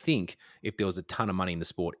you would think if there was a ton of money in the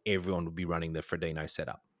sport, everyone would be running the Frodeno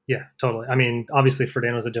setup. Yeah, totally. I mean, obviously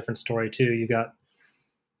Frodeno's a different story too. You got,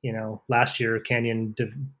 last year Canyon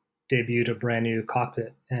debuted a brand new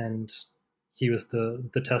cockpit, and he was the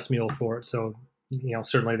test mule for it. So,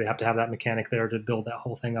 certainly they have to have that mechanic there to build that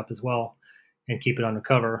whole thing up as well and keep it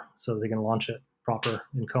undercover so they can launch it proper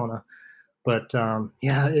in Kona. But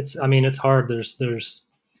it's hard. There's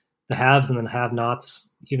the haves and then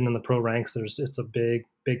have-nots. Even in the pro ranks, it's a big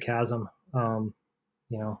chasm.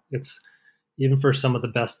 It's even for some of the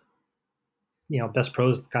best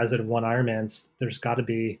pros, guys that have won Ironmans. There's got to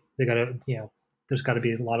be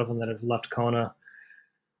a lot of them that have left Kona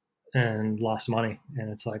and lost money, and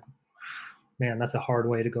it's like, man, that's a hard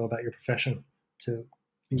way to go about your profession, to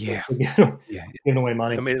giving away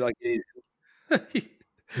money. I mean, like,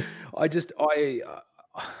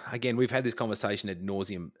 again, we've had this conversation ad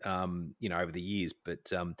nauseum, over the years, but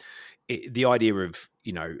the idea of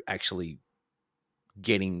actually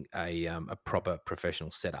getting a proper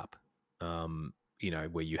professional setup,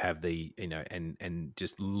 where you have the and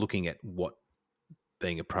just looking at what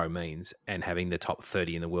being a pro means, and having the top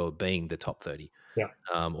 30 in the world being the top 30,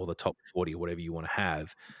 or the top 40 or whatever you want to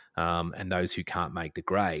have, and those who can't make the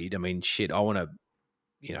grade. I mean, shit, I want to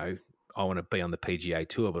be on the PGA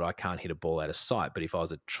Tour, but I can't hit a ball out of sight. But if I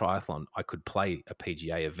was a triathlon, I could play a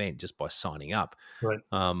PGA event just by signing up. Right.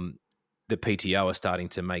 The PTO are starting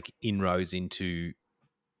to make inroads into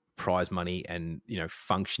prize money and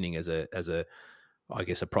functioning as a I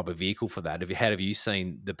guess a proper vehicle for that. Have you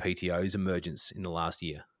seen the PTO's emergence in the last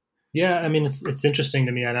year? Yeah, I mean, it's interesting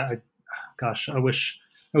to me, and I wish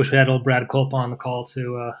we had old Brad Culp on the call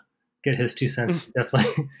to get his 2 cents.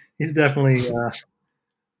 He's definitely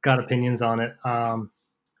got opinions on it.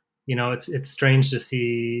 It's strange to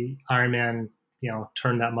see Ironman,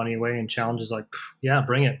 turn that money away, and challenges like, yeah,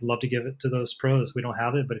 bring it. Love to give it to those pros. We don't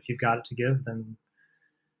have it, but if you've got it to give, then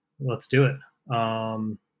let's do it.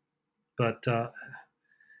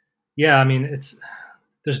 Yeah, I mean,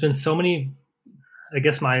 there's been so many, I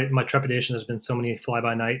guess my trepidation has been so many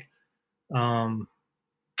fly-by-night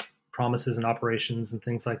promises and operations and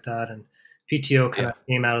things like that. And PTO kind of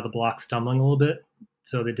came out of the block stumbling a little bit.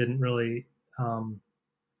 So they didn't really, how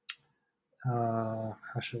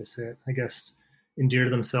should I say it? I guess endear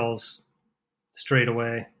themselves straight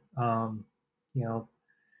away. I'm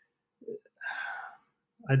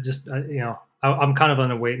kind of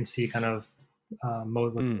on a wait and see kind of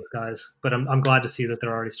mode with those guys, but I'm glad to see that they're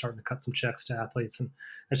already starting to cut some checks to athletes, and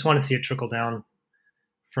I just want to see it trickle down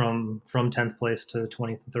from 10th place to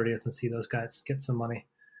 20th and 30th, and see those guys get some money.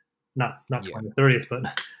 Not 20th, 30th,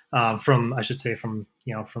 but from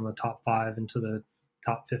the top 5 into the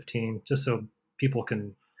top 15, just so people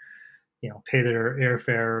can, pay their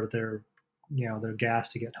airfare, their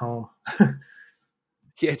gas to get home.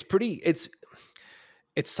 Yeah,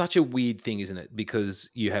 it's such a weird thing, isn't it? Because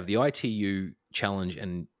you have the ITU challenge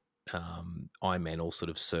and Ironman all sort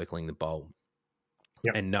of circling the bowl,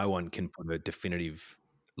 and no one can put a definitive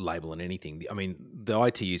label on anything. I mean, the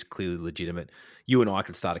ITU is clearly legitimate. You and I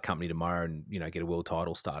could start a company tomorrow and get a world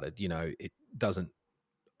title started. It doesn't.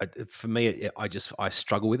 For me, I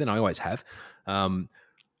struggle with it. And I always have.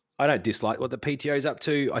 I don't dislike what the PTO is up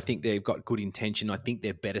to. I think they've got good intention. I think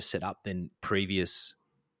they're better set up than previous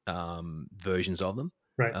versions of them.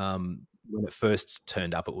 Right. When it first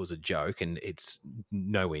turned up, it was a joke, and it's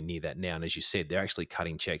nowhere near that now. And as you said, they're actually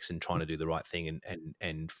cutting checks and trying to do the right thing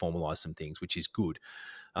and formalize some things, which is good.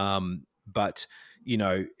 But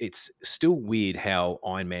it's still weird how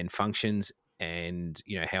Ironman functions, and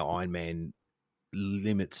how Ironman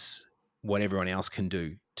limits what everyone else can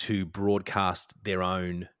do to broadcast their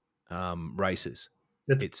own races.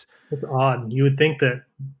 It's odd. You would think that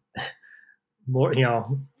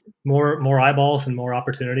more eyeballs and more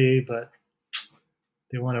opportunity, but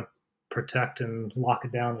they want to protect and lock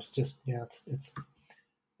it down. It's just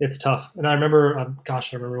it's tough. And I remember, I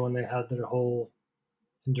remember when they had their whole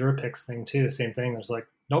Endurapix thing too. Same thing. There's like,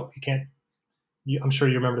 nope, you can't. I'm sure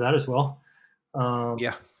you remember that as well.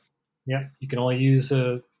 Yeah. You can only use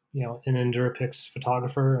an Endurapix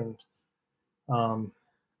photographer, and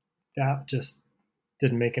that just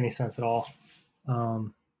didn't make any sense at all. I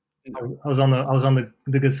was on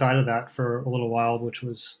the good side of that for a little while,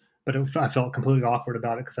 I felt completely awkward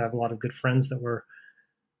about it because I have a lot of good friends that were,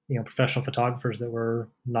 professional photographers that were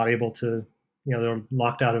not able to, they're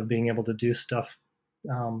locked out of being able to do stuff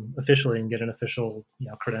officially and get an official,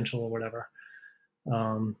 credential or whatever.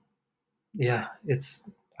 It's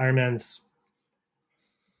Ironmans.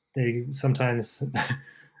 They sometimes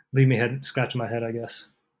leave me scratching my head, I guess.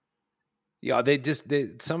 Yeah,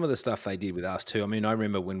 some of the stuff they did with us too. I mean, I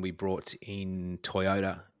remember when we brought in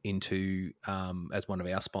Toyota into as one of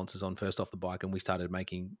our sponsors on First Off the Bike, and we started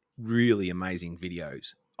making really amazing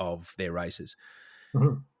videos of their races.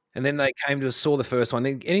 Mm-hmm. And then they came to us, saw the first one.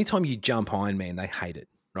 Anytime you jump Ironman, they hate it,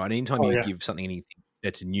 right? Anytime you give something anything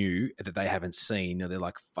that's new that they haven't seen, they're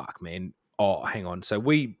like, fuck, man. Oh, hang on. So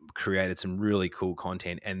we created some really cool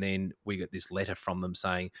content, and then we got this letter from them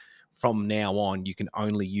saying, from now on, you can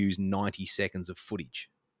only use 90 seconds of footage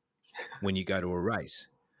when you go to a race.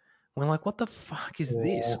 We're like, what the fuck is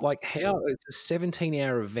this? Like, how it's a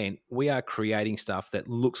 17-hour event. We are creating stuff that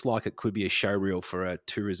looks like it could be a show reel for a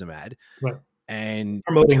tourism ad, right? And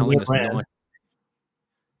Promoting telling us brand. 90.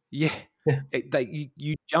 Yeah.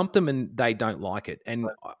 You jump them and they don't like it. And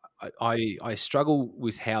I struggle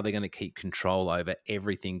with how they're going to keep control over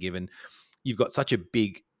everything, given you've got such a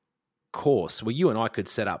big course where you and I could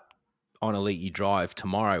set up on Elite Drive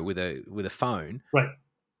tomorrow with a phone, right,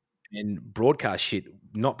 and broadcast shit,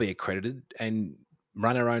 not be accredited, and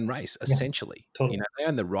run our own race essentially. Totally. They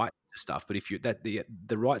own the rights to stuff, but if you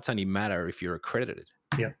the rights only matter if you're accredited.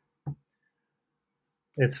 Yeah,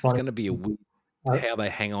 it's funny. It's going to be a weird how they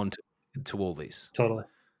hang on to all this. Totally.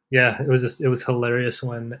 Yeah, it was hilarious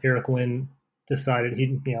when Eric Wynn decided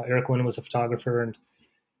Eric Wynn was a photographer, and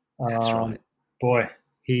that's right. Boy,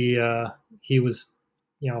 he was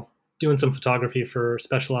doing some photography for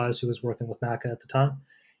Specialized, who was working with Macca at the time,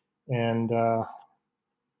 and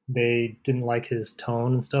they didn't like his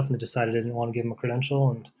tone and stuff, and they decided they didn't want to give him a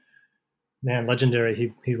credential. And man,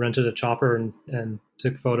 legendary. He rented a chopper and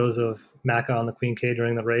took photos of Macca on the Queen K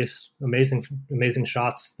during the race. Amazing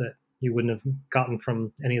shots that you wouldn't have gotten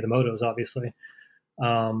from any of the motos, obviously.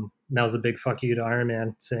 That was a big fuck you to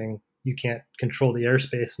Ironman, saying you can't control the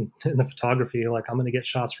airspace and the photography. Like, I'm going to get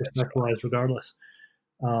shots for Specialized regardless.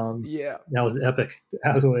 That was epic.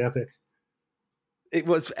 Absolutely epic. It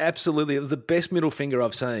was absolutely. It was the best middle finger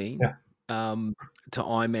I've seen. Yeah. To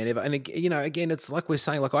Ironman ever. And again, it's like we're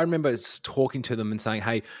saying, like, I remember talking to them and saying,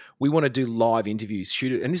 hey, we want to do live interviews,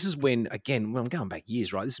 shoot it. And this is when, again, I'm going back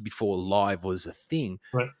years, right? This is before live was a thing.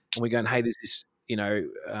 Right. And we're going, hey, there's this,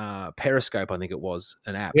 Periscope, I think it was,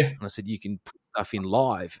 an app. Yeah. And I said, you can put stuff in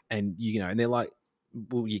live, and and they're like,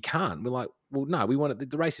 well, you can't. We're like, well, no, we want it.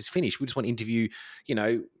 The race is finished. We just want to interview,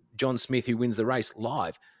 John Smith, who wins the race,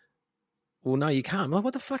 live. Well, no, you can't. I'm like,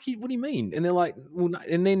 what the fuck? What do you mean? And they're like, well, no.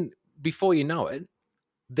 And then before you know it,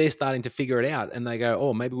 they're starting to figure it out, and they go,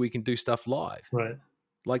 oh, maybe we can do stuff live. Right.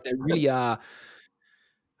 Like, they really are.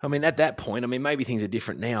 I mean, at that point, maybe things are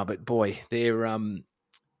different now, but boy, they don't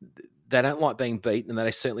like being beaten, and they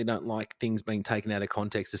certainly don't like things being taken out of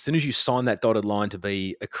context. As soon as you sign that dotted line to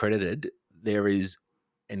be accredited, there is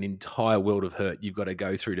an entire world of hurt you've got to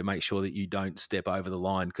go through to make sure that you don't step over the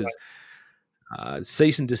line, because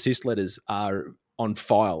cease and desist letters are on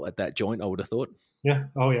file at that joint, I would have thought. Yeah.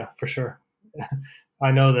 Oh, yeah, for sure. I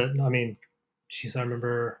know that. I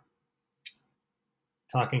remember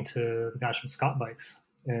talking to the guys from Scott Bikes,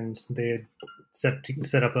 and they had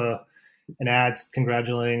set up an ad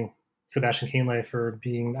congratulating Sebastian Kienle for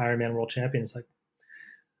being Ironman world champion. It's like,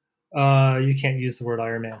 you can't use the word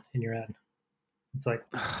Ironman in your ad. It's like,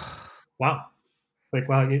 wow. It's like,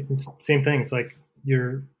 wow. It's the same thing. It's like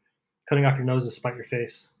you're cutting off your nose to spite your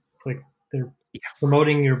face. It's like they're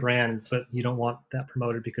promoting your brand, but you don't want that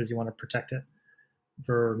promoted because you want to protect it.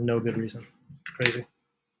 for no good reason. It's crazy.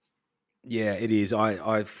 Yeah, it is.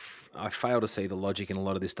 I fail to see the logic in a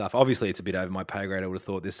lot of this stuff. Obviously, it's a bit over my pay grade. I would have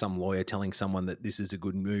thought there's some lawyer telling someone that this is a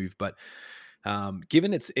good move, but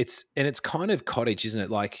given it's kind of cottage, isn't it?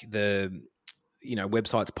 Like the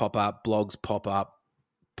websites pop up, blogs pop up,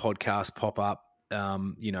 podcasts pop up.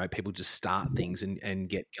 People just start things and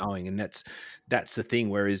get going, and that's the thing.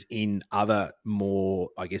 Whereas in other more,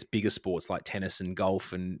 I guess, bigger sports like tennis and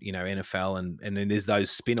golf and NFL and then there's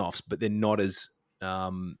those spin-offs, but they're not as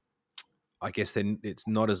I guess then it's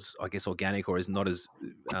not as, I guess, organic or is not as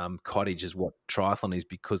cottage as what triathlon is,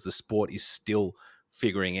 because the sport is still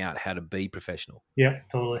figuring out how to be professional. Yeah,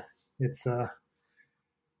 totally. It's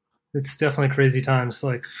definitely crazy times.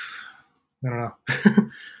 Like, I don't know.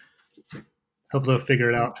 Hope they'll figure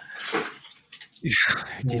it out.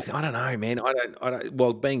 I don't know, man. I don't.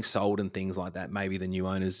 Well, being sold and things like that, maybe the new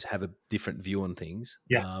owners have a different view on things.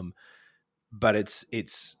 Yeah. But it's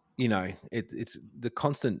the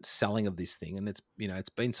constant selling of this thing, and it's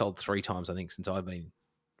been sold 3 times, I think, since I've been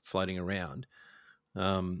floating around.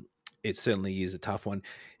 It certainly is a tough one.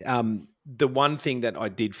 The one thing that I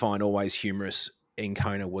did find always humorous in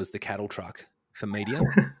Kona was the cattle truck for media.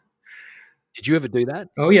 Did you ever do that?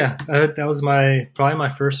 Oh yeah, that was probably my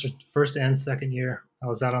first and second year. I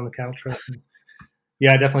was out on the cattle truck.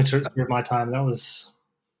 Yeah, I definitely served my time. Those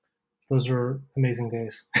were amazing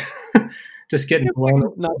days. Just getting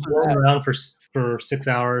blown around for 6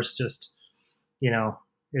 hours. Just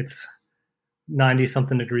it's 90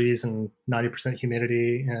 something degrees and 90%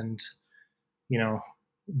 humidity, and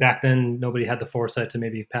back then nobody had the foresight to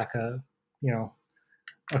maybe pack a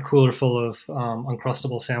cooler full of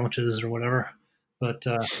Uncrustable sandwiches or whatever, but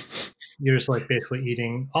you're just like basically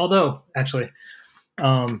eating. Although actually,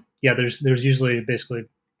 there's usually basically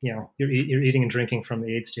you're eating and drinking from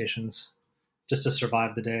the aid stations just to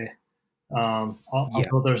survive the day.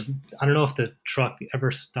 Although I don't know if the truck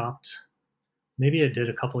ever stopped. Maybe it did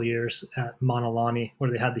a couple of years at Monolani, where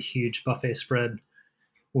they had the huge buffet spread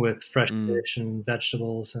with fresh fish and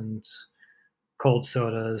vegetables and cold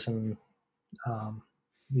sodas and.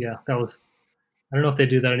 That was. I don't know if they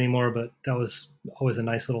do that anymore, but that was always a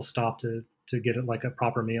nice little stop to get it like a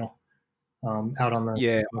proper meal out on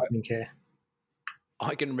the K.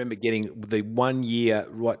 I can remember getting the 1 year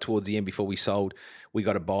right towards the end before we sold, we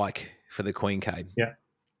got a bike for the Queen K. Yeah,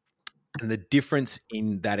 and the difference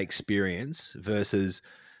in that experience versus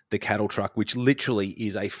the cattle truck, which literally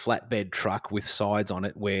is a flatbed truck with sides on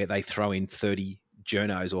it, where they throw in 30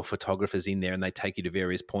 journos or photographers in there and they take you to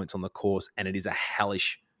various points on the course, and it is a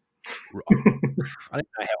hellish. I don't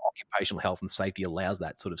know how occupational health and safety allows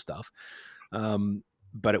that sort of stuff,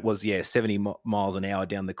 but it was 70 miles an hour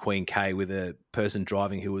down the Queen K with a person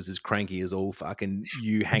driving who was as cranky as all fuck, and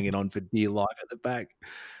you hanging on for dear life at the back,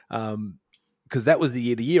 because that was the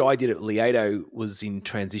year I did it. Lieto was in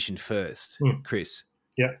transition first, Chris.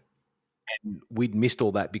 Yeah, and we'd missed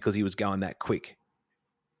all that because he was going that quick.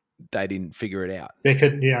 They didn't figure it out. They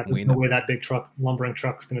couldn't. Yeah, there's no way that big lumbering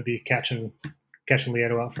truck's going to be catching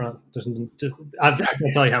Lieto out front. I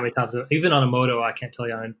can't tell you how many times, even on a moto, I can't tell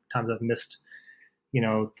you how many times I've missed,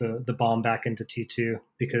 the bomb back into T2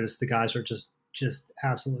 because the guys are just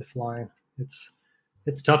absolutely flying. It's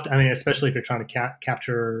tough. I mean, especially if you're trying to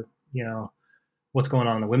capture, what's going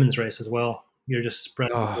on in the women's race as well. You're just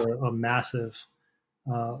spread over a massive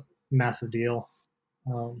deal.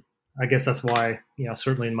 I guess that's why,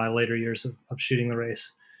 certainly in my later years of shooting the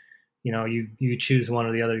race, you choose one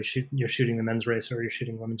or the other. You're shooting the men's race or you're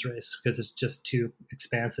shooting women's race because it's just too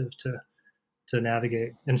expansive to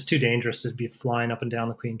navigate, and it's too dangerous to be flying up and down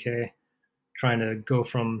the Queen K, trying to go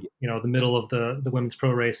from the middle of the women's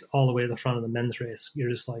pro race all the way to the front of the men's race. You're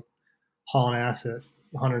just like hauling ass at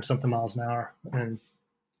 100 something miles an hour, and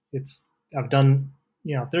I've done.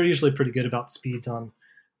 They're usually pretty good about speeds on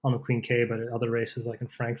the Queen K, but at other races like in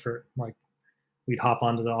Frankfurt, like we'd hop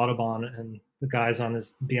onto the Autobahn and the guy's on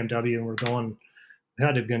his BMW and we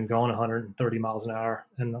had to have been going 130 miles an hour.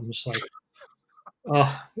 And I'm just like,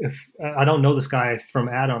 if I don't know this guy from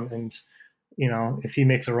Adam, and if he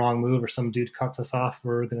makes a wrong move or some dude cuts us off,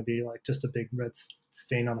 we're going to be like just a big red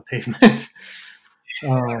stain on the pavement.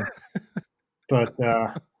 But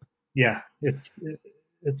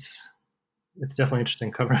it's definitely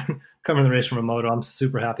interesting covering the race from a moto. I'm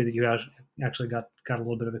super happy that you actually got a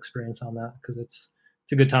little bit of experience on that, because it's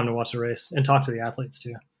a good time to watch the race and talk to the athletes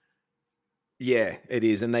too. Yeah, it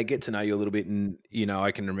is, and they get to know you a little bit. And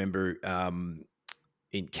I can remember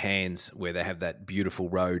in Cairns where they have that beautiful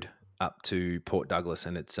road up to Port Douglas,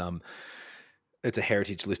 and it's a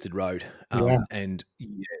heritage listed road. And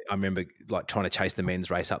I remember like trying to chase the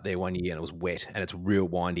men's race up there one year, and it was wet and it's real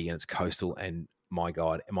windy and it's coastal, and my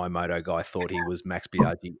God, my moto guy thought he was Max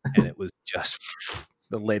Biaggi, and it was just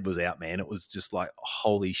the lead was out, man. It was just like,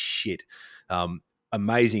 holy shit.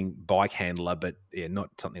 Amazing bike handler, but yeah, not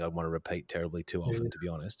something I'd want to repeat terribly too often, to be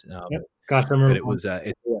honest. Yep. Gosh, I But remember. it was Yep.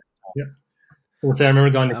 Well, so I remember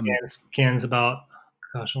going to Cairns about,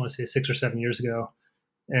 gosh, I want to say 6 or 7 years ago,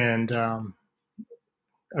 and I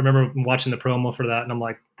remember watching the promo for that, and I'm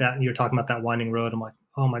like, that you're talking about that winding road. I'm like,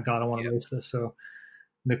 oh my God, I want to race this. So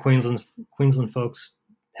the Queensland folks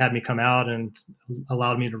had me come out and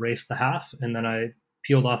allowed me to race the half, and then I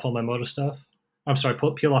peeled off all my moto stuff. I'm sorry,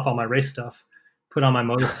 peeled off all my race stuff, put on my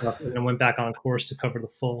moto stuff, and then went back on course to cover the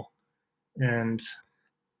full. And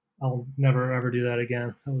I'll never ever do that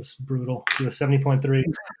again. That was brutal. Do a 70.3,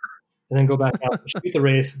 and then go back out, shoot the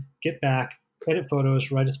race, get back, edit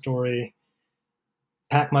photos, write a story,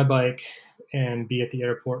 pack my bike, and be at the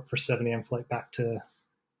airport for 7 a.m. flight back to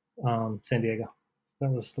San Diego.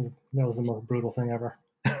 That was the most brutal thing ever.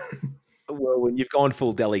 Well, when you've gone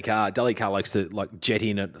full Delhi car likes to jet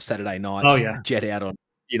in at Saturday night. Oh yeah, jet out on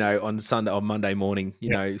on Monday morning.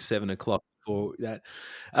 7 o'clock for that.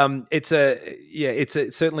 It's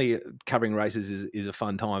certainly covering races is a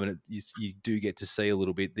fun time, and you do get to see a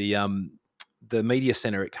little bit. The media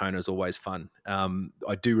center at Kona is always fun.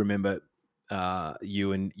 I do remember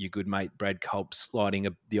you and your good mate Brad Culp sliding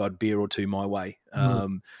the odd beer or two my way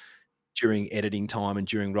during editing time and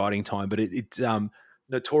during writing time, but it's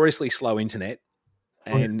notoriously slow internet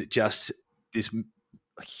and just this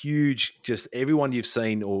huge, just everyone you've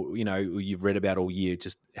seen or you've read about all year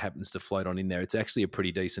just happens to float on in there. It's actually a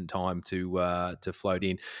pretty decent time to float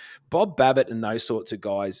in. Bob Babbitt and those sorts of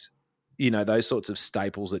guys, those sorts of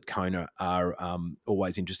staples at Kona are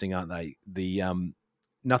always interesting, aren't they? The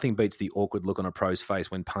nothing beats the awkward look on a pro's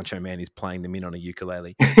face when Pancho Man is playing them in on a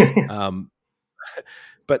ukulele.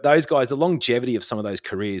 But those guys, the longevity of some of those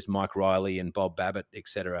careers, Mike Riley and Bob Babbitt, et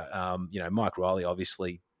cetera. Mike Riley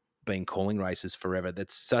obviously been calling races forever.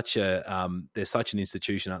 That's such they're such an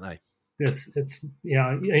institution, aren't they? It's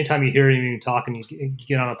anytime you hear him talk and you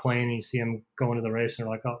get on a plane and you see him going to the race and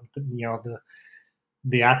they're like, oh,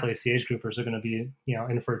 the athletes, the age groupers are going to be,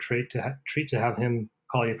 in for a treat to have him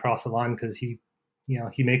call you across the line, because he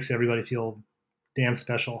makes everybody feel damn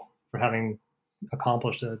special for having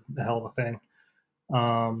accomplished a hell of a thing.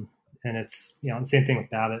 And it's, the same thing with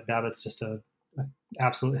Babbitt. Babbitt's just an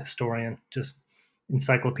absolute historian, just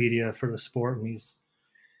encyclopedia for the sport. And he's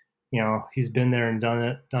been there and done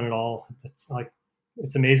it all. It's like,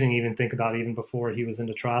 it's amazing to even think about, even before he was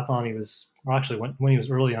into triathlon, when he was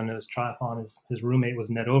early on his triathlon, his roommate was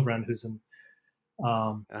Ned Overend, who's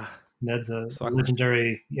Ned's a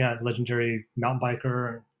legendary mountain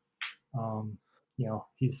biker. And,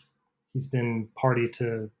 he's been party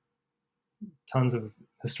to tons of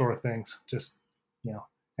historic things, just,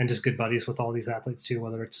 and just good buddies with all these athletes too,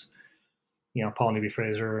 whether it's, Paul Newby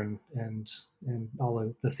Fraser and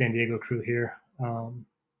all the San Diego crew here.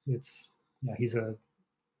 It's, he's a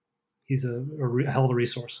hell of a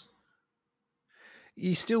resource.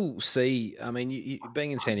 You still see, I mean, you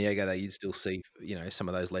being in San Diego, though, you'd still see, some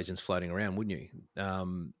of those legends floating around, wouldn't you?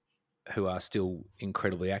 Who are still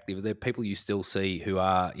incredibly active. There are people you still see who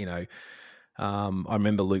are, I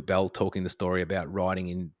remember Luke Bell talking the story about riding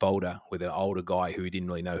in Boulder with an older guy who he didn't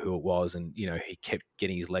really know who it was. And, he kept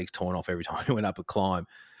getting his legs torn off every time he went up a climb,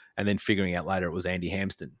 and then figuring out later it was Andy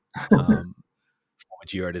Hampston, former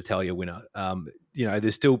Giro d'Italia winner.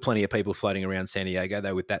 There's still plenty of people floating around San Diego,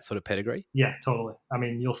 though, with that sort of pedigree. Yeah, totally. I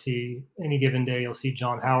mean, you'll see any given day, you'll see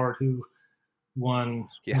John Howard, who won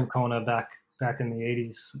Kona back in the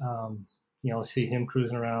 80s. You'll see him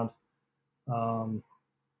cruising around.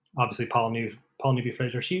 Obviously, Paul Newby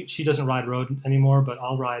Fraser. She doesn't ride road anymore, but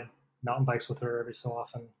I'll ride mountain bikes with her every so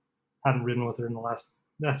often. Haven't ridden with her in the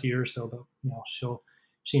last year or so, but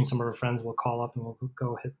she and some of her friends will call up and we'll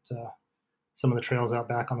go hit some of the trails out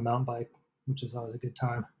back on the mountain bike, which is always a good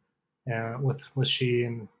time. With she,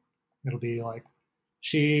 and it'll be like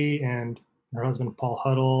she and her husband Paul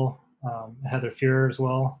Huddle, Heather Fuhrer as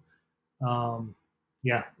well.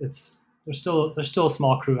 There's still a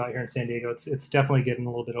small crew out here in San Diego. It's definitely getting a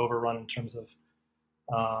little bit overrun in terms of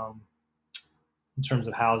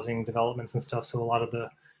housing developments and stuff. So a lot of the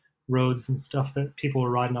roads and stuff that people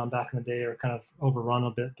were riding on back in the day are kind of overrun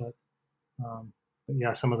a bit. But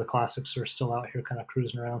yeah, some of the classics are still out here kind of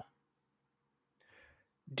cruising around.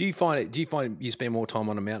 Do you find you spend more time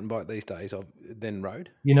on a mountain bike these days than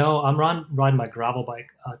road? I'm riding my gravel bike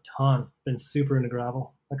a ton. Been super into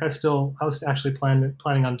gravel. Like I was actually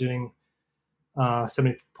planning on doing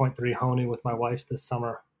 70.3 Honu with my wife this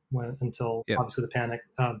summer until obviously the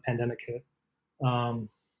pandemic hit. So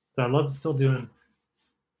I love still doing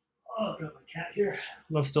Oh, I've got my cat here.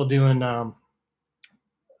 Love still doing doing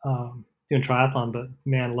triathlon, but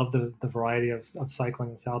man, love the variety of cycling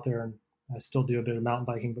that's out there. And I still do a bit of mountain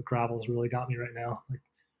biking, but gravel's really got me right now. Like,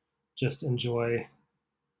 just enjoy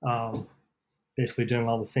basically doing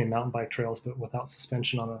all the same mountain bike trails, but without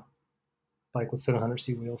suspension on a bike with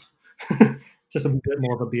 700C wheels. Just a bit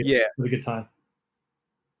more of a good time.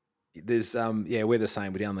 There's we're the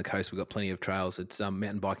same. We're down the coast. We've got plenty of trails. It's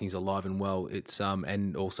mountain biking's alive and well. It's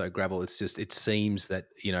and also gravel. It's just, it seems that,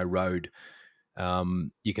 you know, road,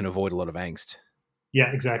 you can avoid a lot of angst.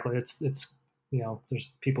 Yeah, exactly. It's you know,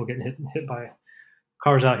 there's people getting hit by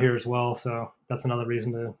cars out here as well. So that's another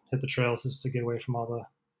reason to hit the trails, is to get away from all the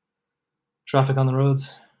traffic on the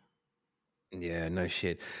roads. Yeah, no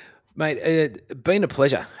shit, mate. It's been a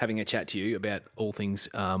pleasure having a chat to you about all things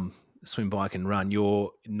swim, bike, and run. Your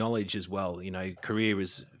knowledge as well, you know, career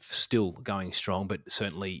is still going strong, but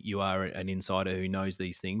certainly you are an insider who knows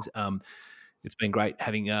these things. It's been great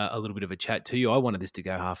having a little bit of a chat to you. I wanted this to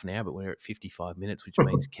go half an hour, but we're at 55 minutes, which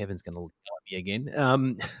means Kevin's going to yell at me again.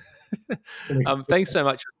 Thanks so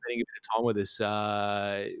much for spending a bit of time with us.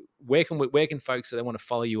 Where can folks, so they want to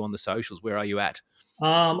follow you on the socials, where are you at?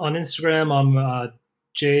 On Instagram, I'm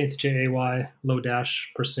Jay, it's Jay Prasuhn,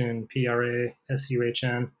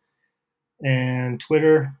 Prasuhn. And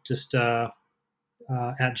Twitter, just at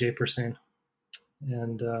Jay Prasuhn.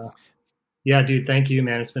 And yeah, dude, thank you,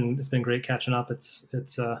 man. It's been great catching up. It's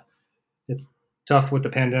tough with the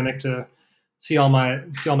pandemic to see all my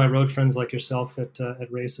road friends like yourself at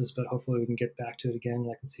races, but hopefully we can get back to it again, and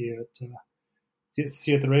I can see you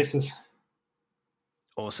at the races.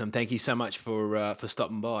 Awesome. Thank you so much for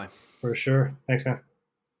stopping by. For sure. Thanks, man.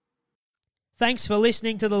 Thanks for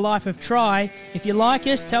listening to The Life of Tri. If you like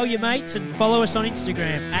us, tell your mates and follow us on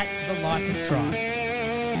Instagram at The Life of Tri.